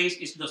words, grace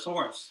is the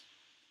source.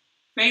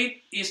 Faith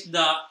is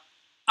the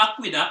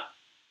aqueduct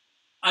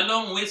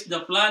along which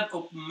the flood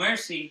of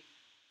mercy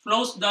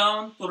flows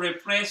down to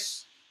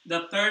refresh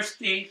the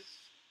thirsty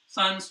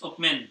sons of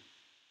men.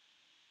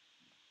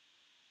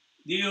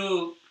 Do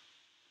you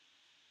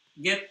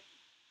get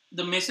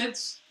the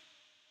message?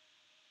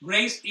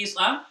 Grace is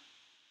a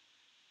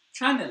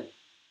channel.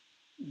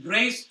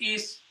 Grace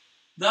is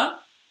the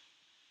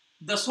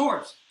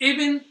source.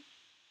 Even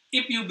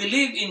if you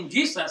believe in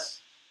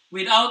Jesus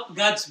without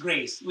God's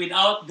grace,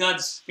 without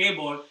God's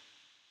favor,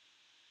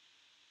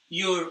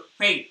 your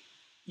faith,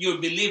 your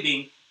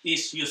believing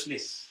is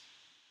useless.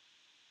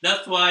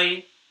 That's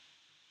why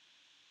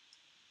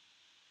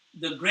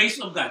the grace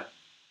of God,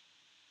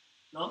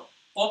 no,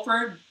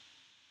 offered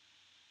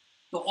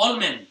to all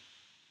men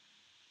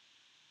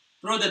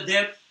through the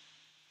death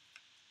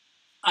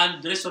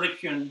and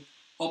resurrection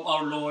of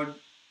our Lord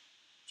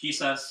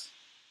Jesus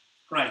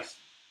Christ.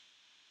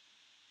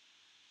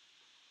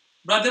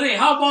 Brother Ray,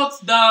 how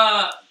about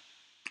the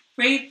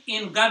faith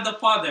in God the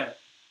Father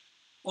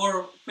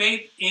or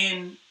faith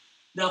in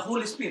the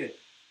Holy Spirit?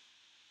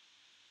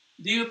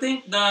 Do you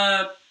think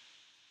that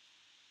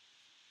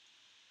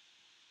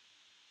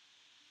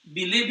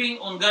believing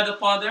on God the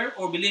Father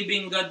or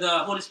believing God the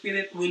Holy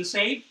Spirit will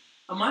save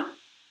a man?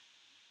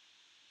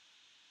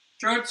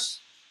 Church,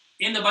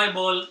 in the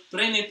Bible,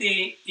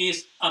 Trinity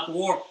is at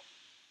work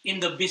in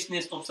the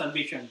business of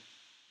salvation.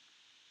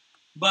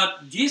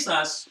 But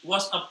Jesus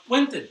was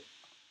appointed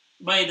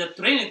by the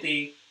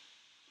Trinity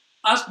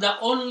as the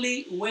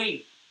only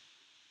way,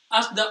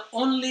 as the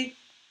only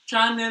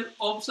channel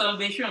of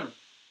salvation.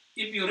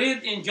 If you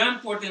read in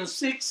John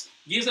 14:6,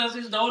 Jesus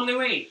is the only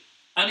way.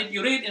 And if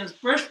you read in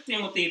 1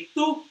 Timothy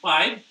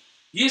 2:5,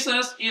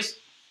 Jesus is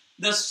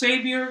the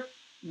Savior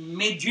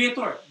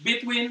mediator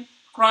between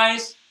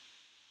Christ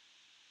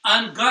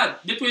and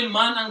God, between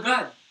man and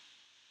God.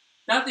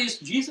 That is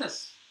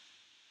Jesus.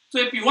 So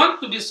if you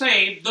want to be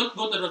saved, don't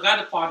go to the God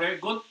the Father,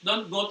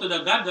 don't go to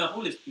the God the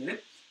Holy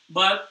Spirit,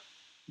 but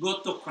go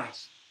to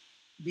Christ.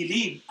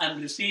 Believe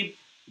and receive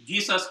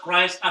Jesus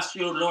Christ as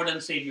your Lord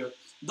and Savior.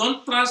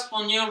 Don't trust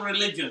on your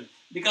religion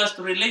because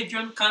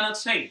religion cannot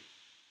save.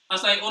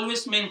 As I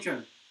always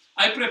mention,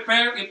 I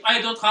prefer if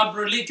I don't have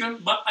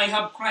religion but I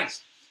have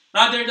Christ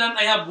rather than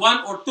I have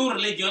one or two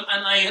religion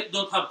and I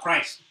don't have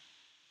Christ.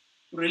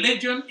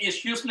 Religion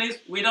is useless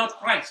without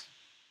Christ.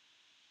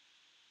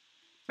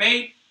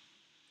 Faith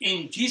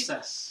in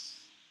Jesus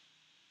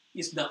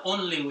is the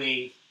only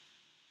way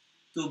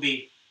to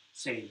be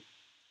saved.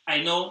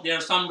 I know there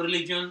are some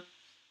religion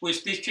who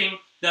is teaching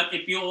that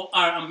if you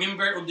are a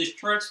member of this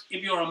church,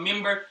 if you are a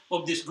member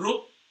of this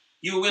group,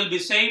 you will be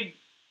saved.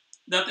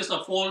 That is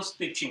a false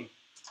teaching.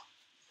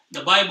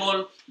 The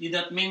Bible did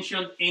not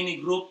mention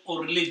any group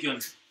or religion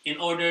in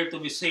order to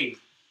be saved.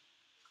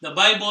 The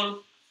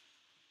Bible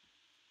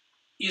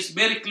is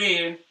very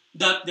clear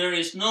that there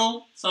is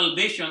no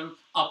salvation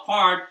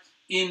apart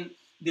in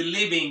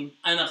believing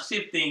and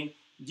accepting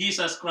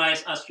Jesus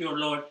Christ as your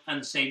Lord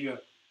and Savior.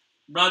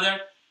 Brother,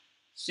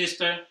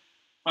 sister,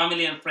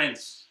 family, and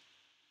friends,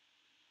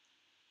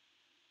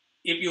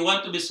 if you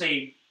want to be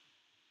saved,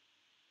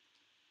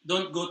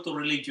 don't go to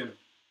religion.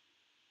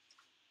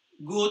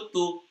 Go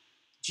to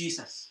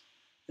Jesus.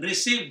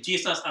 Receive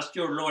Jesus as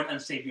your Lord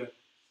and Savior.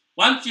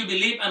 Once you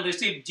believe and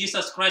receive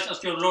Jesus Christ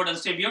as your Lord and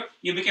Savior,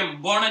 you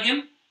become born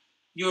again.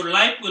 Your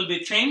life will be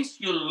changed.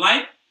 Your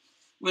life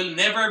will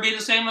never be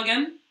the same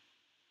again.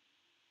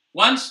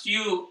 Once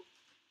you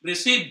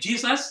receive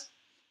Jesus,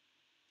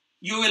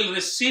 you will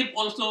receive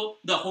also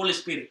the Holy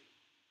Spirit.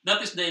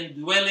 That is the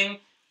indwelling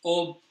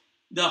of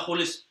the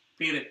Holy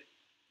Spirit.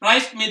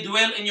 Christ may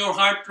dwell in your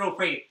heart through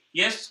faith.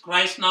 Yes,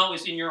 Christ now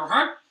is in your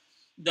heart.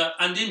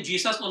 And then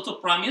Jesus also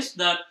promised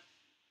that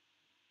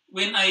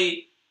when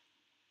I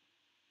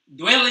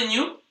dwell in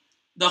you,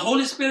 the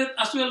Holy Spirit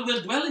as well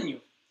will dwell in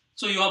you.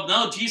 So you have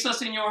now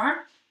Jesus in your heart.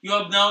 You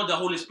have now the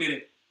Holy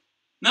Spirit.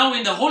 Now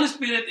when the Holy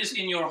Spirit is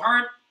in your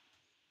heart,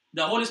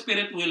 the Holy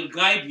Spirit will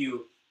guide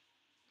you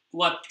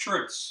what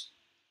church,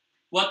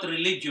 what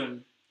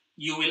religion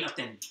you will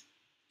attend.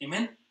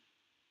 Amen?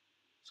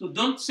 So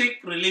don't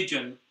seek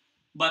religion,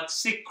 but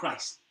seek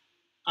Christ.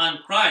 And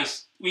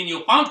Christ, when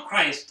you found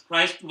Christ,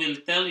 Christ will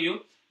tell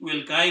you,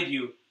 will guide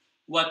you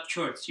what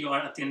church you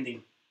are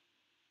attending.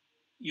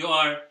 You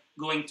are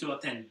going to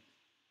attend.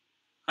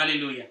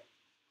 Hallelujah.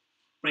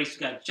 Praise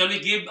God. Shall we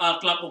give a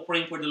clap of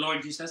praying for the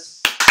Lord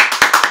Jesus?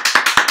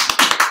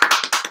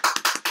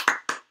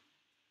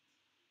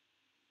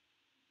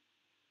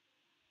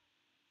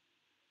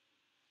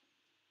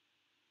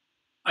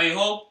 I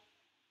hope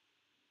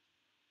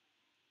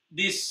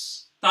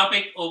this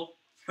topic of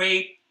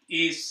faith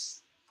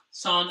is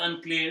sound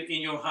and clear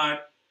in your heart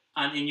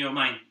and in your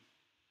mind.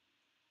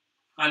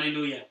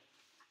 Hallelujah.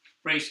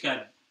 Praise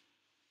God.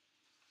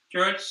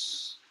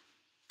 Church,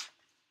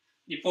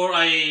 before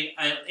I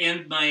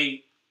end my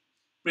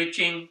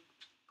preaching,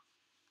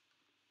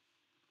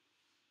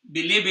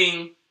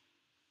 believing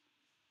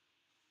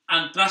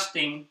and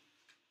trusting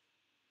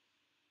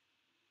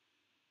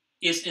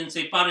is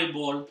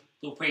inseparable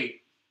to faith.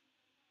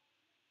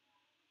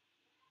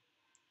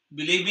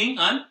 Believing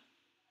and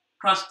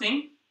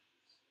trusting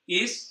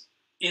is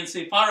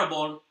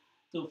inseparable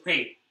to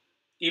faith.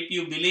 If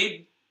you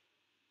believe,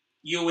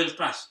 you will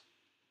trust.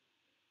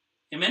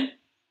 Amen?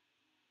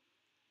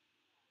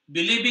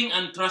 Believing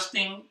and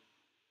trusting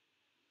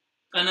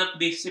cannot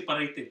be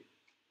separated.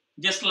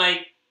 Just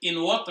like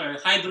in water,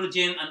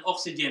 hydrogen and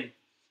oxygen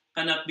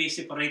cannot be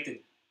separated.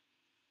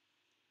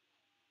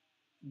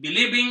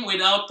 Believing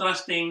without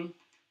trusting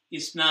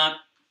is not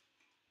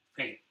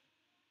faith.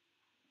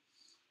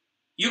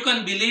 You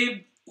can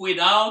believe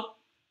without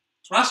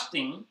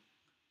trusting,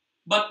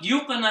 but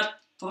you cannot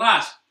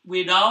trust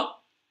without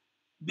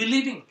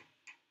believing.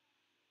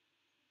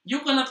 You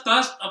cannot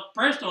trust a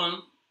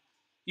person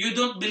you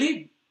don't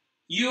believe.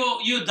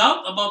 You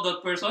doubt about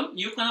that person,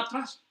 you cannot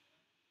trust.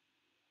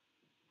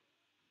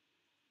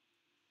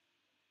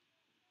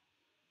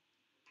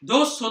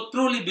 Those who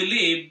truly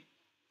believe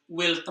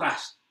will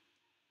trust,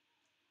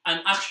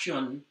 and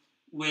action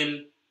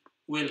will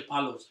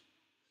follow.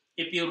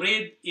 If you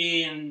read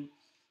in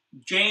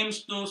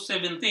James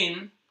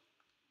 2:17,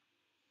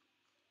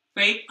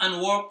 faith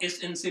and work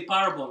is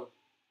inseparable.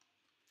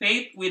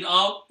 Faith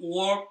without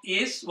work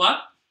is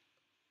what?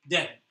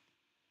 Dead.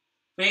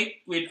 Faith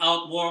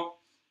without work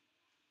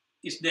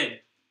is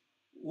dead.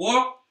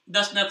 Work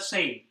does not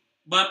save,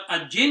 but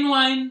a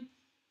genuine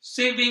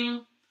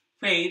saving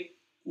faith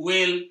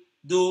will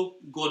do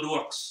good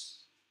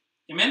works.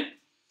 Amen?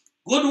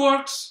 Good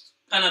works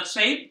cannot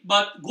save,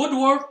 but good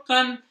work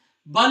can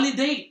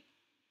validate,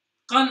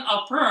 can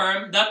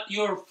affirm that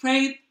your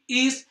faith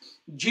is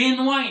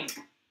genuine.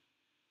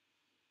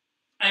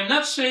 I'm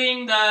not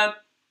saying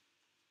that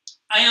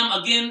I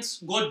am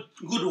against good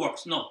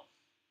works. No.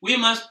 We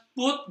must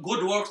put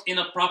good works in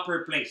a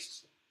proper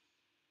place.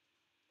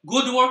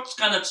 Good works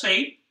cannot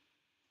save,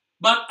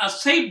 but a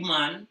saved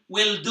man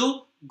will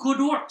do good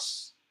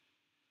works.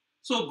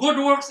 So good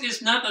works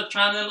is not a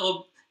channel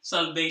of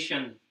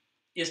salvation.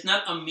 It's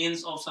not a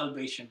means of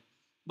salvation.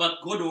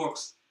 But good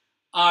works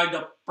are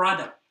the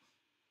product.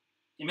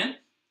 Amen?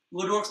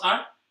 Good works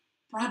are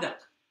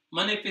product,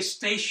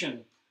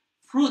 manifestation,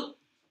 fruit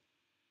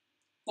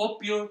of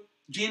your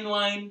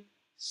genuine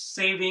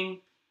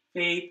saving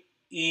faith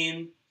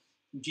in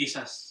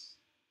Jesus.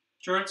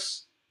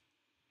 Church,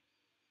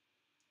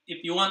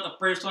 if you want a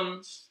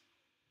person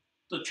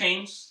to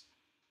change,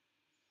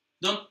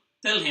 don't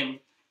tell him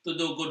to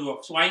do good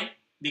works. Why?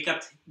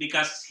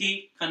 Because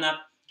he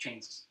cannot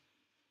change.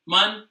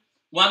 Man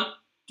wants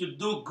to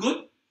do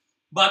good,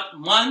 but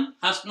man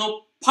has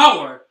no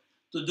power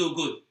to do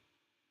good.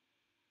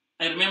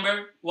 I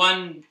remember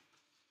one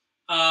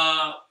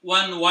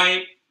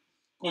wife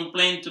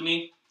complained to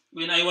me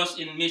when I was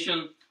in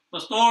mission.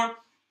 Pastor,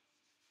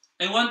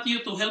 I want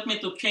you to help me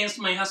to change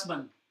my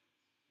husband.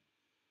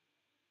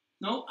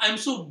 No, I'm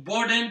so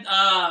burdened.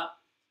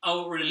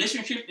 Our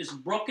relationship is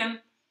broken.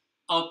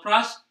 Our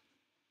trust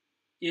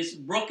is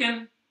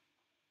broken.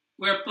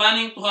 We're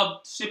planning to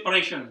have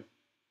separation.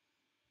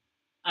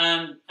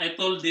 And I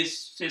told this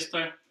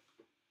sister,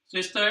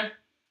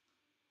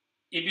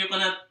 if you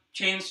cannot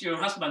change your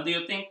husband, do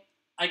you think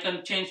I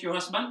can change your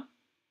husband?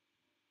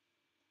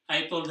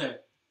 I told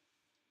her,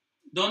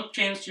 don't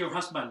change your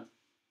husband,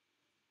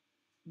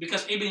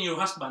 because even your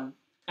husband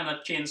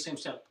cannot change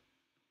himself.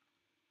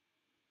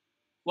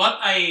 What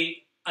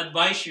I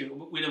advise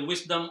you with the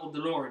wisdom of the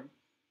Lord,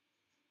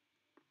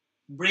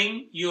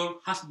 bring your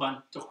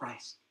husband to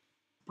Christ.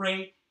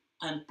 Pray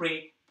and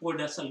pray for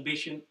the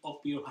salvation of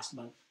your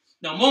husband.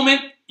 The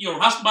moment your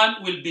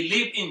husband will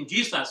believe in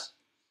Jesus,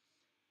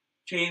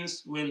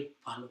 change will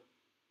follow.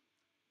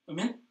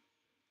 Amen?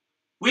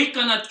 We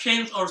cannot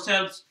change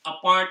ourselves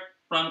apart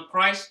from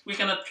Christ. We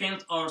cannot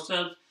change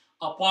ourselves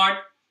apart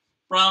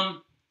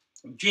from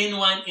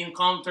genuine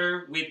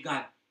encounter with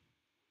God.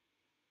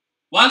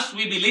 Once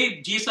we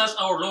believe Jesus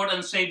our Lord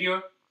and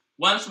Savior,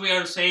 once we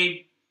are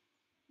saved,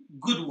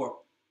 good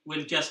work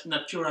will just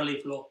naturally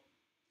flow.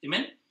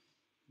 Amen?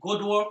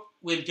 Good work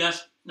will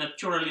just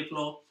naturally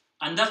flow.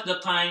 And that's the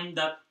time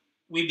that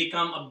we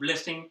become a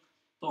blessing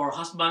to our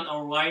husband,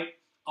 our wife,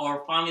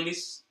 our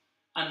families,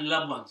 and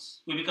loved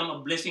ones. We become a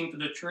blessing to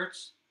the church.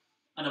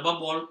 And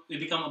above all, we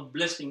become a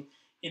blessing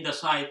in the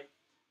sight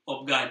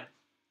of God.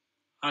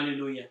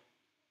 Hallelujah.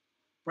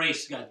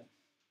 Praise God.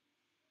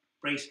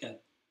 Praise God.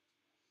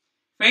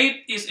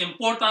 Faith is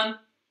important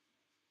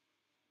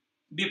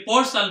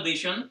before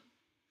salvation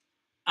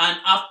and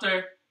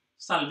after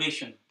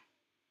salvation.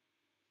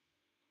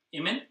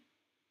 Amen?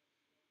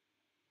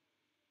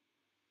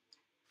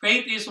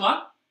 Faith is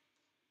what?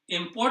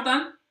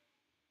 Important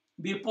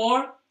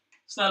before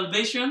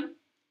salvation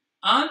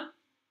and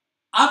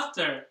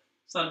after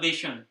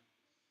salvation.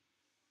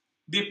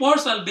 Before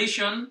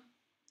salvation,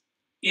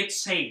 it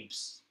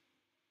saves.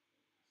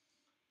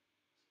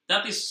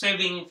 That is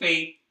saving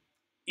faith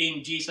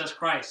in Jesus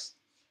Christ.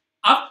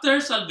 After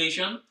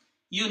salvation,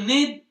 you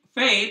need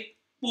faith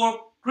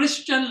for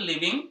Christian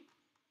living,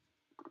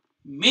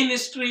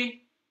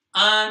 ministry,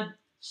 and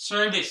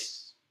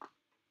service.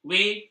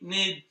 We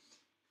need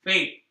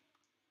faith.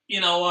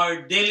 In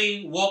our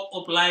daily walk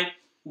of life,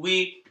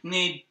 we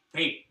need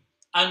faith.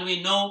 And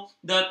we know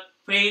that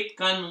faith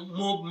can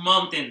move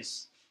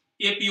mountains.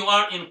 If you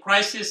are in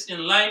crisis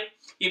in life,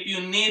 if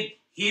you need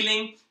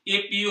healing,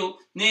 if you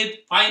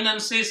need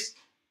finances,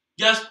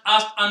 just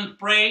ask and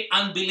pray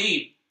and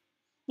believe.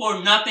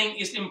 For nothing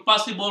is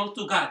impossible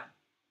to God.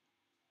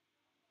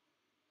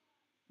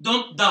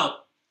 Don't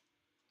doubt.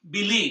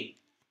 Believe.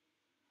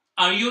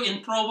 Are you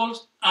in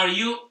troubles? Are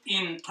you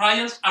in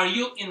trials? Are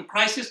you in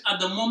crisis at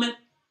the moment?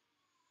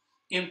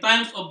 In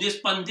times of this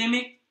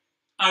pandemic,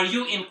 are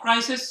you in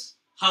crisis?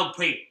 Have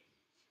faith,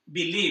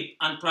 believe,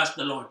 and trust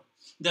the Lord.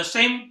 The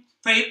same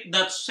faith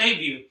that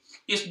saved you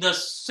is the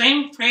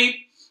same faith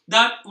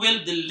that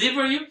will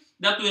deliver you,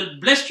 that will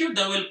bless you,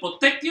 that will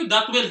protect you,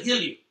 that will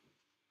heal you.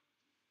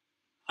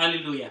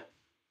 Hallelujah.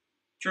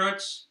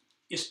 Church,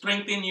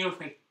 strengthen your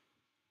faith.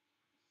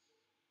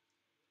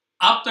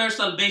 After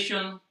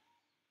salvation,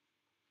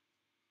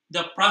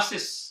 the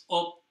process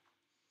of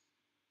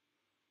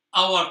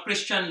our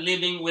Christian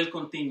living will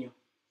continue.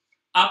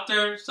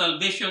 After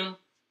salvation,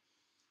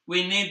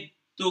 we need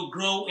to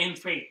grow in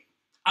faith.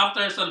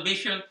 After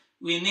salvation,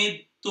 we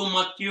need to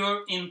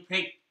mature in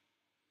faith.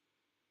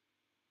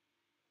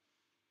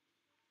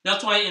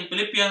 That's why in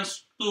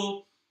Philippians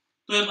 2,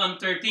 12 and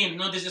 13,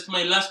 no, this is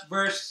my last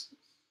verse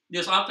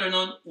this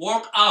afternoon.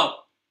 Work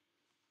out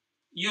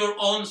your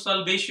own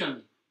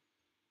salvation.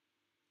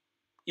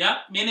 Yeah,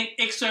 meaning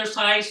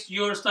exercise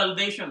your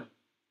salvation.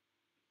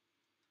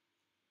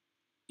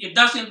 It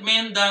doesn't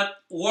mean that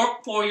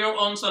work for your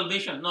own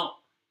salvation. No,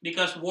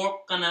 because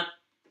work cannot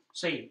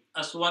save.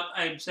 As what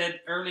I've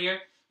said earlier,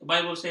 the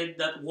Bible said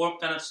that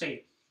work cannot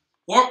save.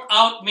 Work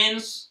out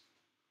means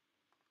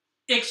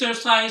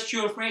exercise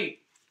your faith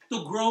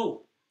to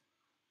grow.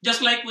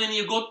 Just like when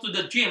you go to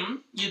the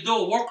gym, you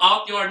do work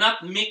out, you are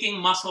not making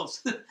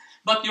muscles,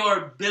 but you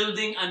are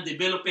building and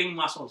developing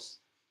muscles.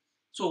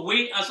 So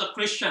we as a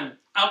Christian,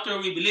 after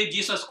we believe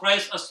Jesus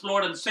Christ as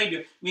Lord and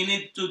Savior, we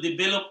need to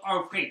develop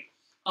our faith,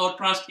 our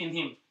trust in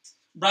Him.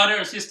 Brothers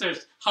and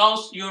sisters,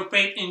 how's your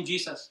faith in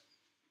Jesus?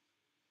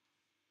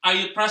 Are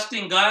you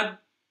trusting God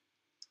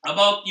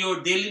about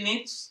your daily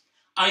needs?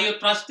 Are you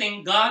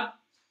trusting God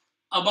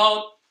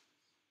about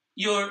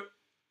your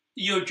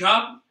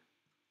job?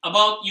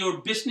 About your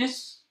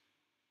business?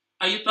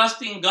 Are you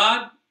trusting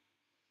God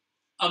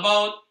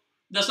about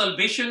the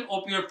salvation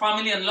of your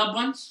family and loved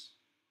ones?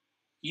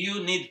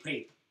 You need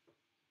faith.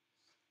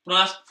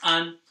 Trust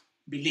and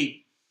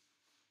believe.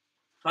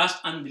 Trust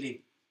and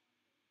believe.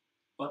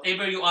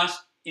 Whatever you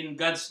ask in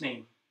God's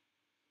name,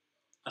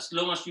 as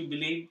long as you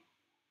believe,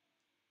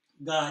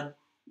 God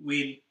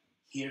will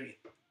hear it.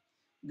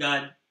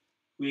 God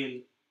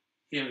will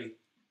hear it.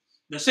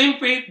 The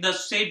same faith that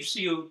saves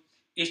you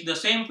is the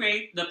same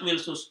faith that will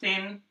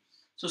sustain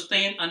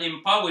and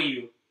empower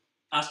you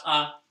as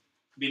a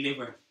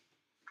believer.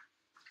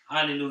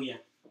 Hallelujah.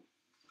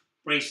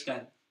 Praise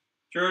God.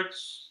 Church,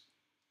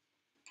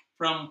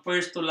 from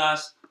first to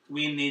last,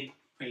 we need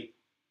faith.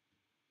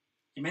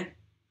 Amen?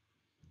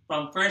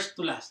 From first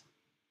to last.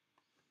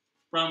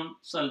 From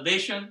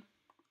salvation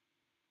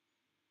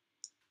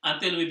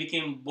until we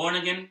became born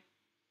again,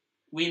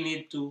 we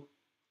need to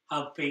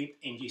have faith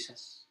in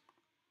Jesus.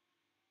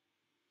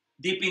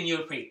 Deepen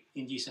your faith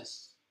in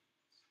Jesus.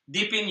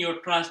 Deepen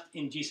your trust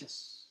in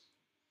Jesus.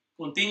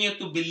 Continue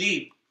to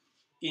believe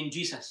in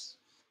Jesus.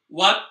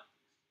 What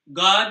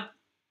God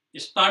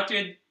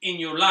started in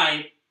your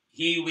life,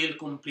 He will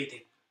complete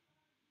it.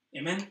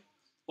 Amen?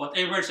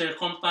 Whatever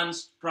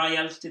circumstance,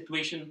 trial,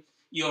 situation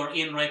you're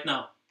in right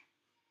now,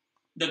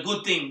 the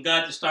good thing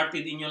God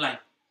started in your life,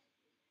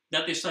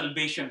 that is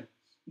salvation,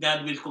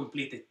 God will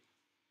complete it.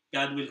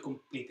 God will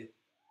complete it.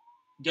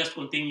 Just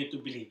continue to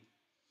believe.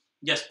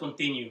 Just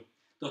continue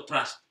to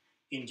trust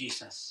in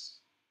Jesus.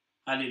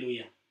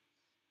 Hallelujah.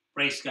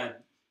 Praise God.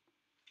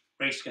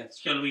 Praise God.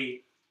 Shall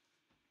we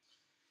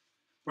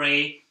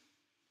pray?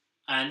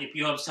 And if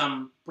you have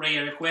some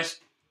prayer request,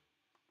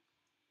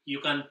 you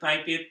can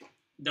type it,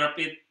 drop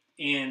it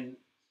in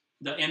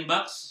the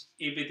inbox.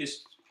 If it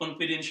is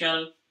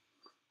confidential,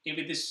 if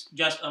it is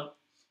just a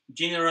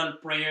general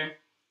prayer,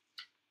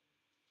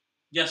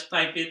 just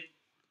type it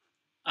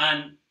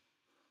and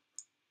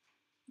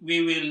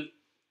we will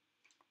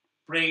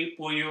pray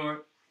for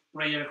your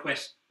prayer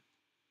request.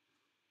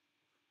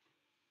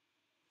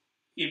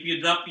 If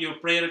you drop your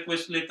prayer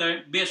request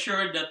later, be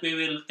assured that we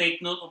will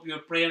take note of your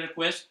prayer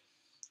request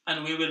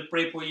and we will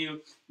pray for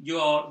you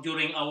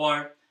during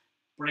our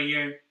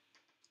prayer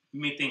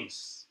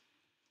meetings.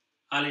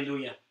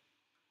 Hallelujah.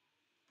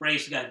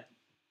 Praise God.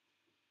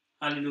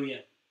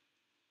 Hallelujah.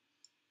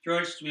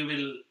 Church, we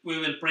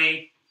will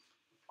pray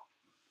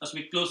as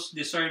we close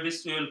the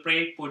service. We will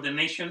pray for the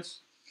nations.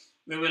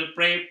 We will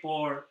pray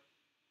for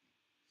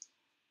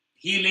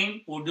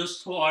healing for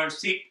those who are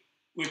sick.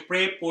 We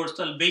pray for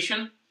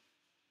salvation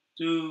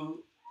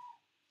to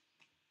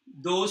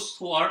those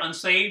who are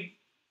unsaved.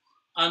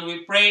 And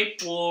we pray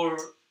for,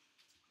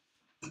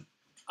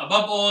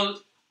 above all,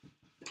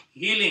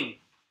 healing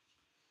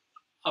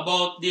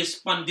about this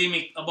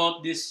pandemic,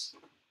 about this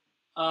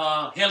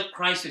health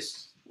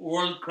crisis,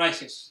 world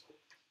crisis.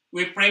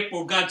 We pray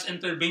for God's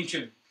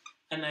intervention.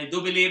 And I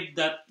do believe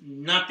that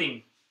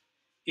nothing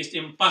is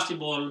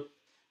impossible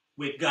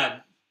with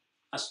God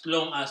as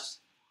long as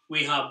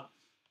we have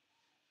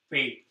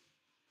faith.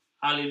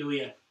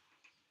 Hallelujah.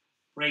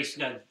 Praise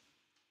God.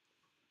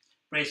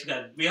 Praise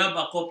God. We have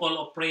a couple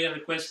of prayer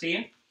requests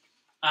here.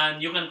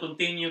 And you can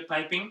continue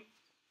typing.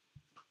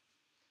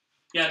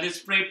 Yeah, let's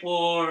pray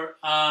for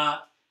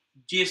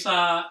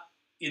Jisa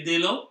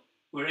Idilo,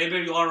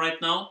 wherever you are right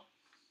now.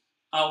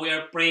 We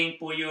are praying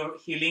for your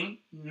healing.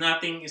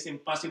 Nothing is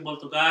impossible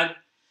to God.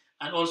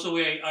 And also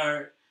we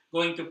are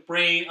going to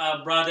pray,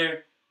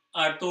 Brother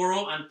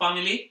Arturo and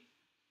family,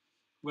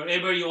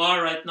 wherever you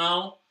are right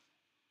now.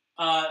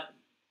 Uh,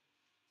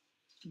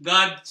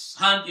 God's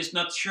hand is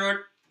not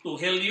short to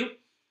heal you.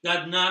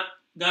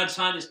 God's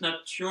hand is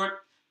not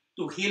short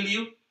to heal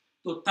you,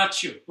 to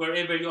touch you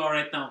wherever you are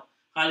right now.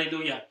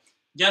 Hallelujah.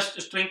 Just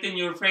to strengthen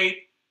your faith,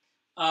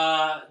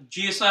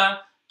 Jisa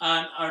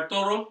and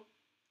Arturo,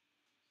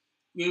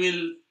 we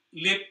will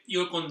lift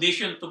your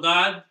condition to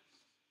God,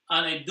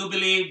 and I do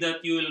believe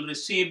that you will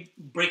receive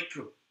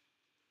breakthrough.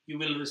 You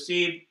will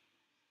receive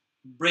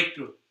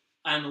breakthrough.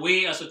 And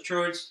we as a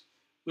church,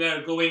 we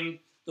are going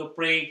to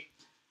pray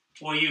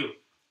for you.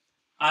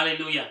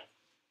 Hallelujah.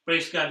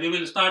 Praise God. We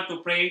will start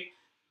to pray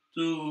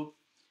to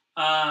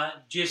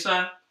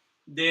Jisa,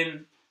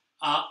 then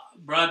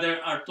Brother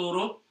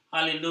Arturo.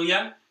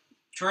 Hallelujah.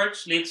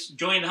 Church, let's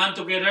join hand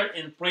together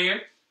in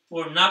prayer,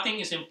 for nothing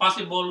is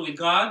impossible with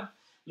God.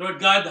 Lord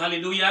God,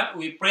 hallelujah.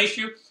 We praise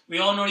you. We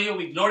honor you.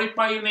 We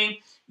glorify your name.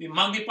 We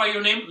magnify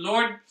your name.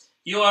 Lord,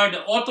 you are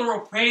the author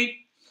of faith.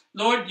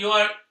 Lord, you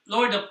are,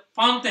 Lord, the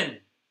fountain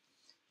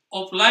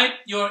of life.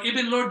 You are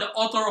even, Lord, the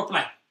author of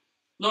life.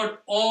 Lord,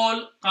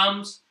 all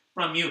comes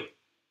from you.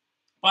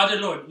 Father,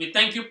 Lord, we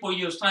thank you for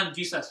your Son,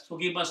 Jesus, to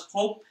give us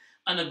hope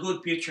and a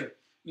good future.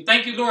 We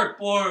thank you, Lord,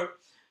 for,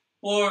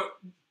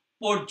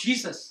 for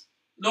Jesus,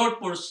 Lord,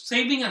 for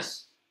saving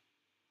us.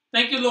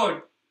 Thank you,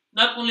 Lord.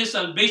 Not only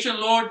salvation,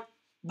 Lord,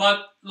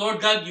 but,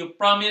 Lord God, you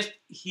promised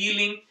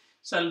healing,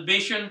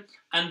 salvation,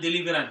 and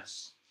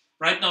deliverance.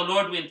 Right now,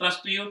 Lord, we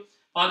entrust to you,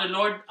 Father,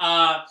 Lord,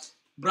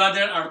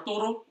 Brother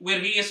Arturo, where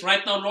he is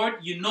right now, Lord.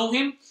 You know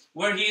him,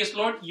 where he is,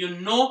 Lord. You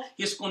know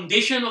his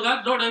condition, oh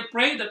God. Lord, I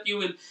pray that you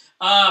will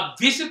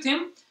visit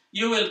him.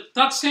 You will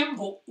touch him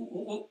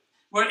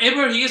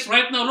wherever he is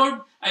right now,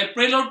 Lord. I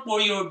pray, Lord, for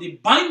your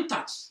divine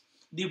touch,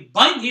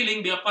 divine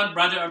healing be upon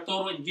Brother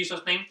Arturo in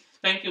Jesus' name.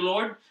 Thank you,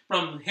 Lord,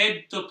 from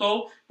head to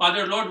toe.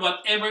 Father, Lord,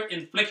 whatever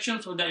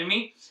inflictions of the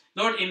enemy,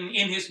 Lord,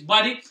 in his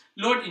body,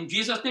 Lord, in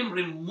Jesus' name,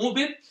 remove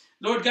it.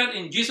 Lord God,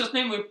 in Jesus'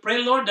 name, we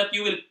pray, Lord, that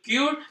you will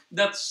cure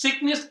that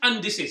sickness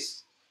and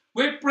disease.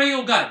 We pray,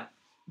 oh God,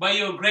 by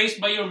your grace,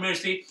 by your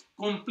mercy,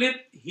 complete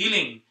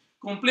healing,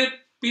 complete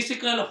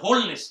physical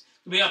wholeness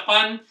to be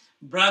upon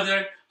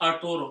Brother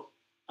Arturo.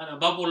 And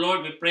above all,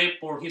 Lord, we pray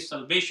for his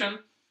salvation.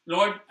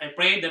 Lord, I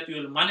pray that you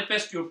will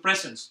manifest your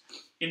presence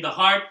in the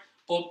heart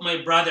of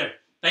my brother.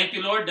 Thank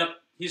you, Lord, that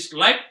his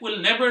life will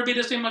never be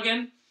the same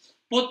again.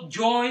 Put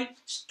joy,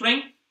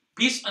 strength,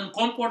 peace, and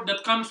comfort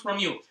that comes from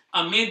you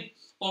amid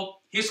of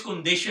his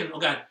condition, oh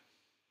God.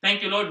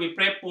 Thank you, Lord. We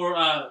pray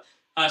for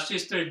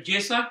Sister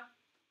Jessa.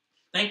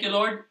 Thank you,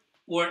 Lord,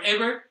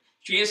 wherever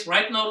she is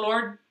right now,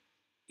 Lord,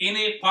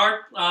 any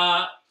part,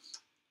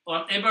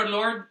 whatever,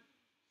 Lord,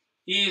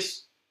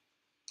 is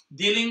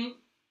dealing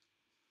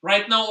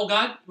right now, oh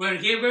God,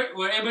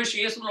 wherever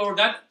she is, Lord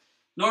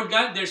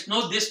God, there's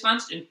no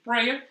distance in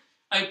prayer.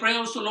 I pray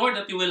also, Lord,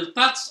 that you will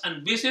touch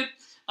and visit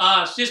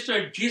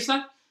Sister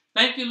Jessa.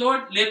 Thank you,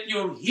 Lord. Let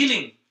your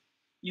healing,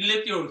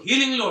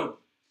 Lord,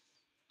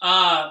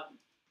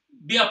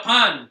 be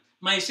upon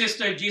my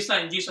sister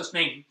Jessa in Jesus'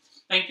 name.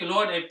 Thank you,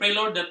 Lord. I pray,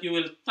 Lord, that you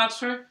will touch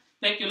her.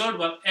 Thank you, Lord.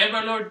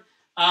 Whatever, Lord,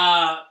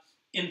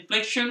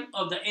 infliction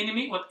of the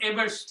enemy,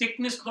 whatever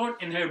sickness, Lord,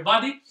 in her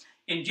body,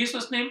 in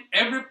Jesus' name,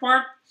 every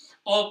part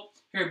of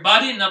her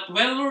body not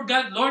well, Lord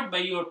God, Lord, by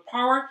your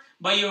power,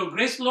 by your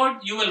grace, Lord,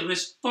 you will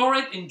restore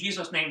it in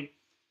Jesus' name.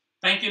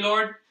 Thank you,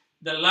 Lord.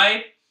 The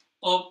life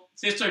of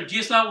Sister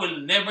Jessa will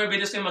never be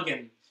the same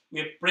again.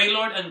 We pray,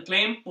 Lord, and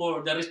claim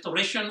for the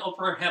restoration of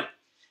her health.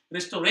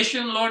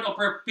 Restoration, Lord, of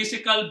her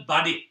physical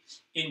body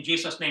in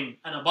Jesus' name.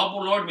 And above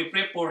all, Lord, we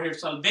pray for her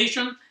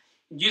salvation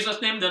in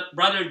Jesus' name, that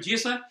Brother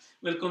Jessa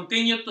will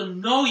continue to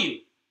know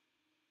you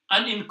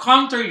and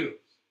encounter you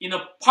in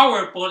a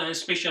powerful and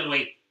special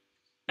way.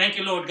 Thank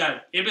you, Lord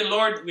God. Even,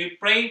 Lord, we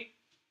pray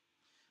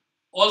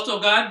also,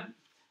 God,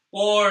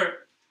 for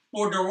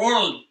the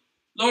world.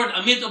 Lord,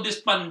 amidst of this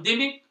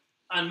pandemic,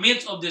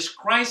 amidst of this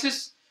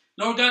crisis,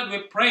 Lord God, we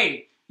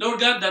pray, Lord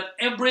God, that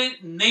every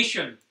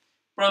nation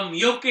from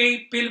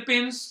UK,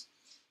 Philippines,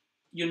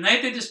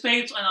 United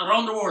States, and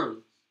around the world,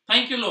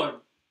 thank you, Lord.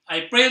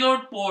 I pray,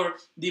 Lord, for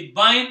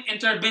divine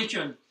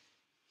intervention,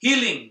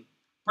 healing.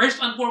 First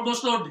and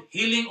foremost, Lord,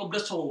 healing of the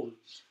soul.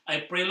 I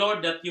pray,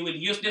 Lord, that you will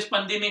use this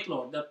pandemic,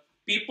 Lord, that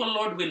people,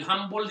 Lord, will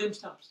humble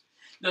themselves.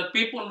 That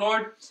people,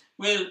 Lord,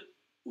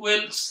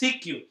 will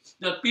seek you.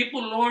 That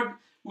people, Lord,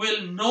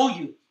 will know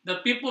you.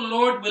 That people,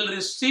 Lord, will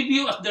receive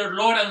you as their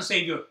Lord and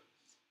Savior.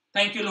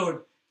 Thank you,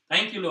 Lord.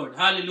 Thank you, Lord.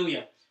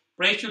 Hallelujah.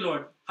 Praise you,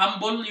 Lord.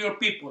 Humble your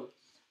people.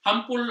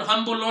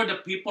 Humble, Lord, the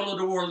people of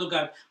the world, oh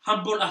God.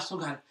 Humble us, oh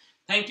God.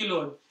 Thank you,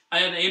 Lord.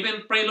 I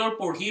even pray, Lord,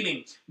 for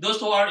healing. Those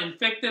who are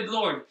infected,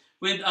 Lord,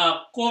 with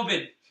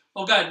COVID,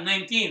 oh God,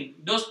 19.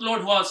 Those,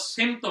 Lord, who have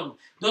symptoms.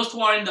 Those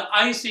who are in the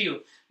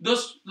ICU.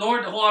 Those,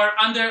 Lord, who are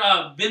under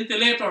a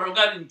ventilator, oh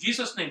God, in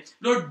Jesus' name,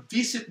 Lord,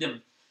 visit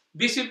them.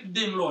 Visit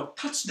them, Lord.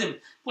 Touch them.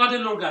 Father,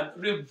 Lord God,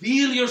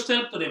 reveal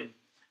yourself to them.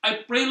 I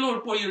pray,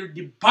 Lord, for your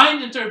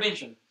divine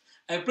intervention.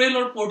 I pray,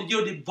 Lord, for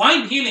your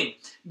divine healing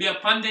be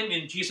upon them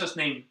in Jesus'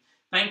 name.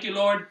 Thank you,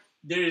 Lord.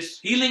 There is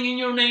healing in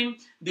your name.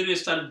 There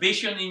is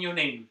salvation in your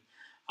name.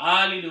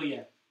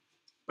 Hallelujah.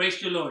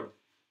 Praise you, Lord.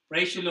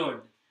 Praise you,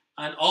 Lord.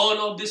 And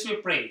all of this we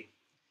pray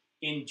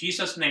in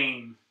Jesus'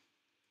 name.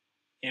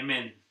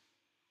 Amen.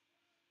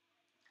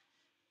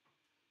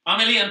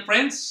 Family and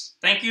friends,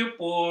 thank you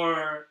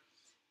for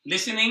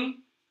listening,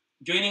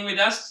 joining with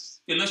us,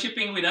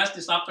 fellowshipping with us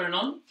this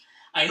afternoon.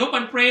 I hope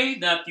and pray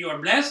that you are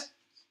blessed,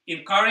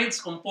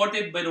 encouraged,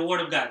 comforted by the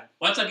Word of God.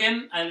 Once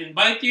again, I'll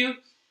invite you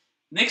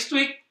next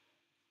week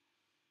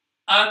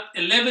at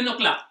 11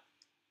 o'clock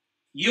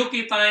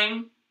UK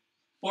time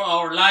for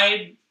our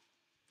live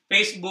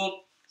Facebook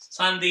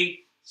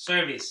Sunday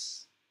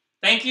service.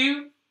 Thank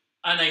you,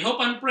 and I hope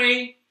and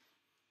pray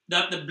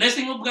that the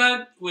blessing of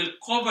God will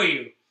cover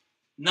you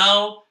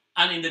now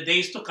and in the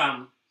days to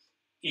come.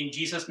 In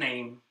Jesus'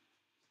 name,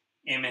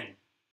 amen.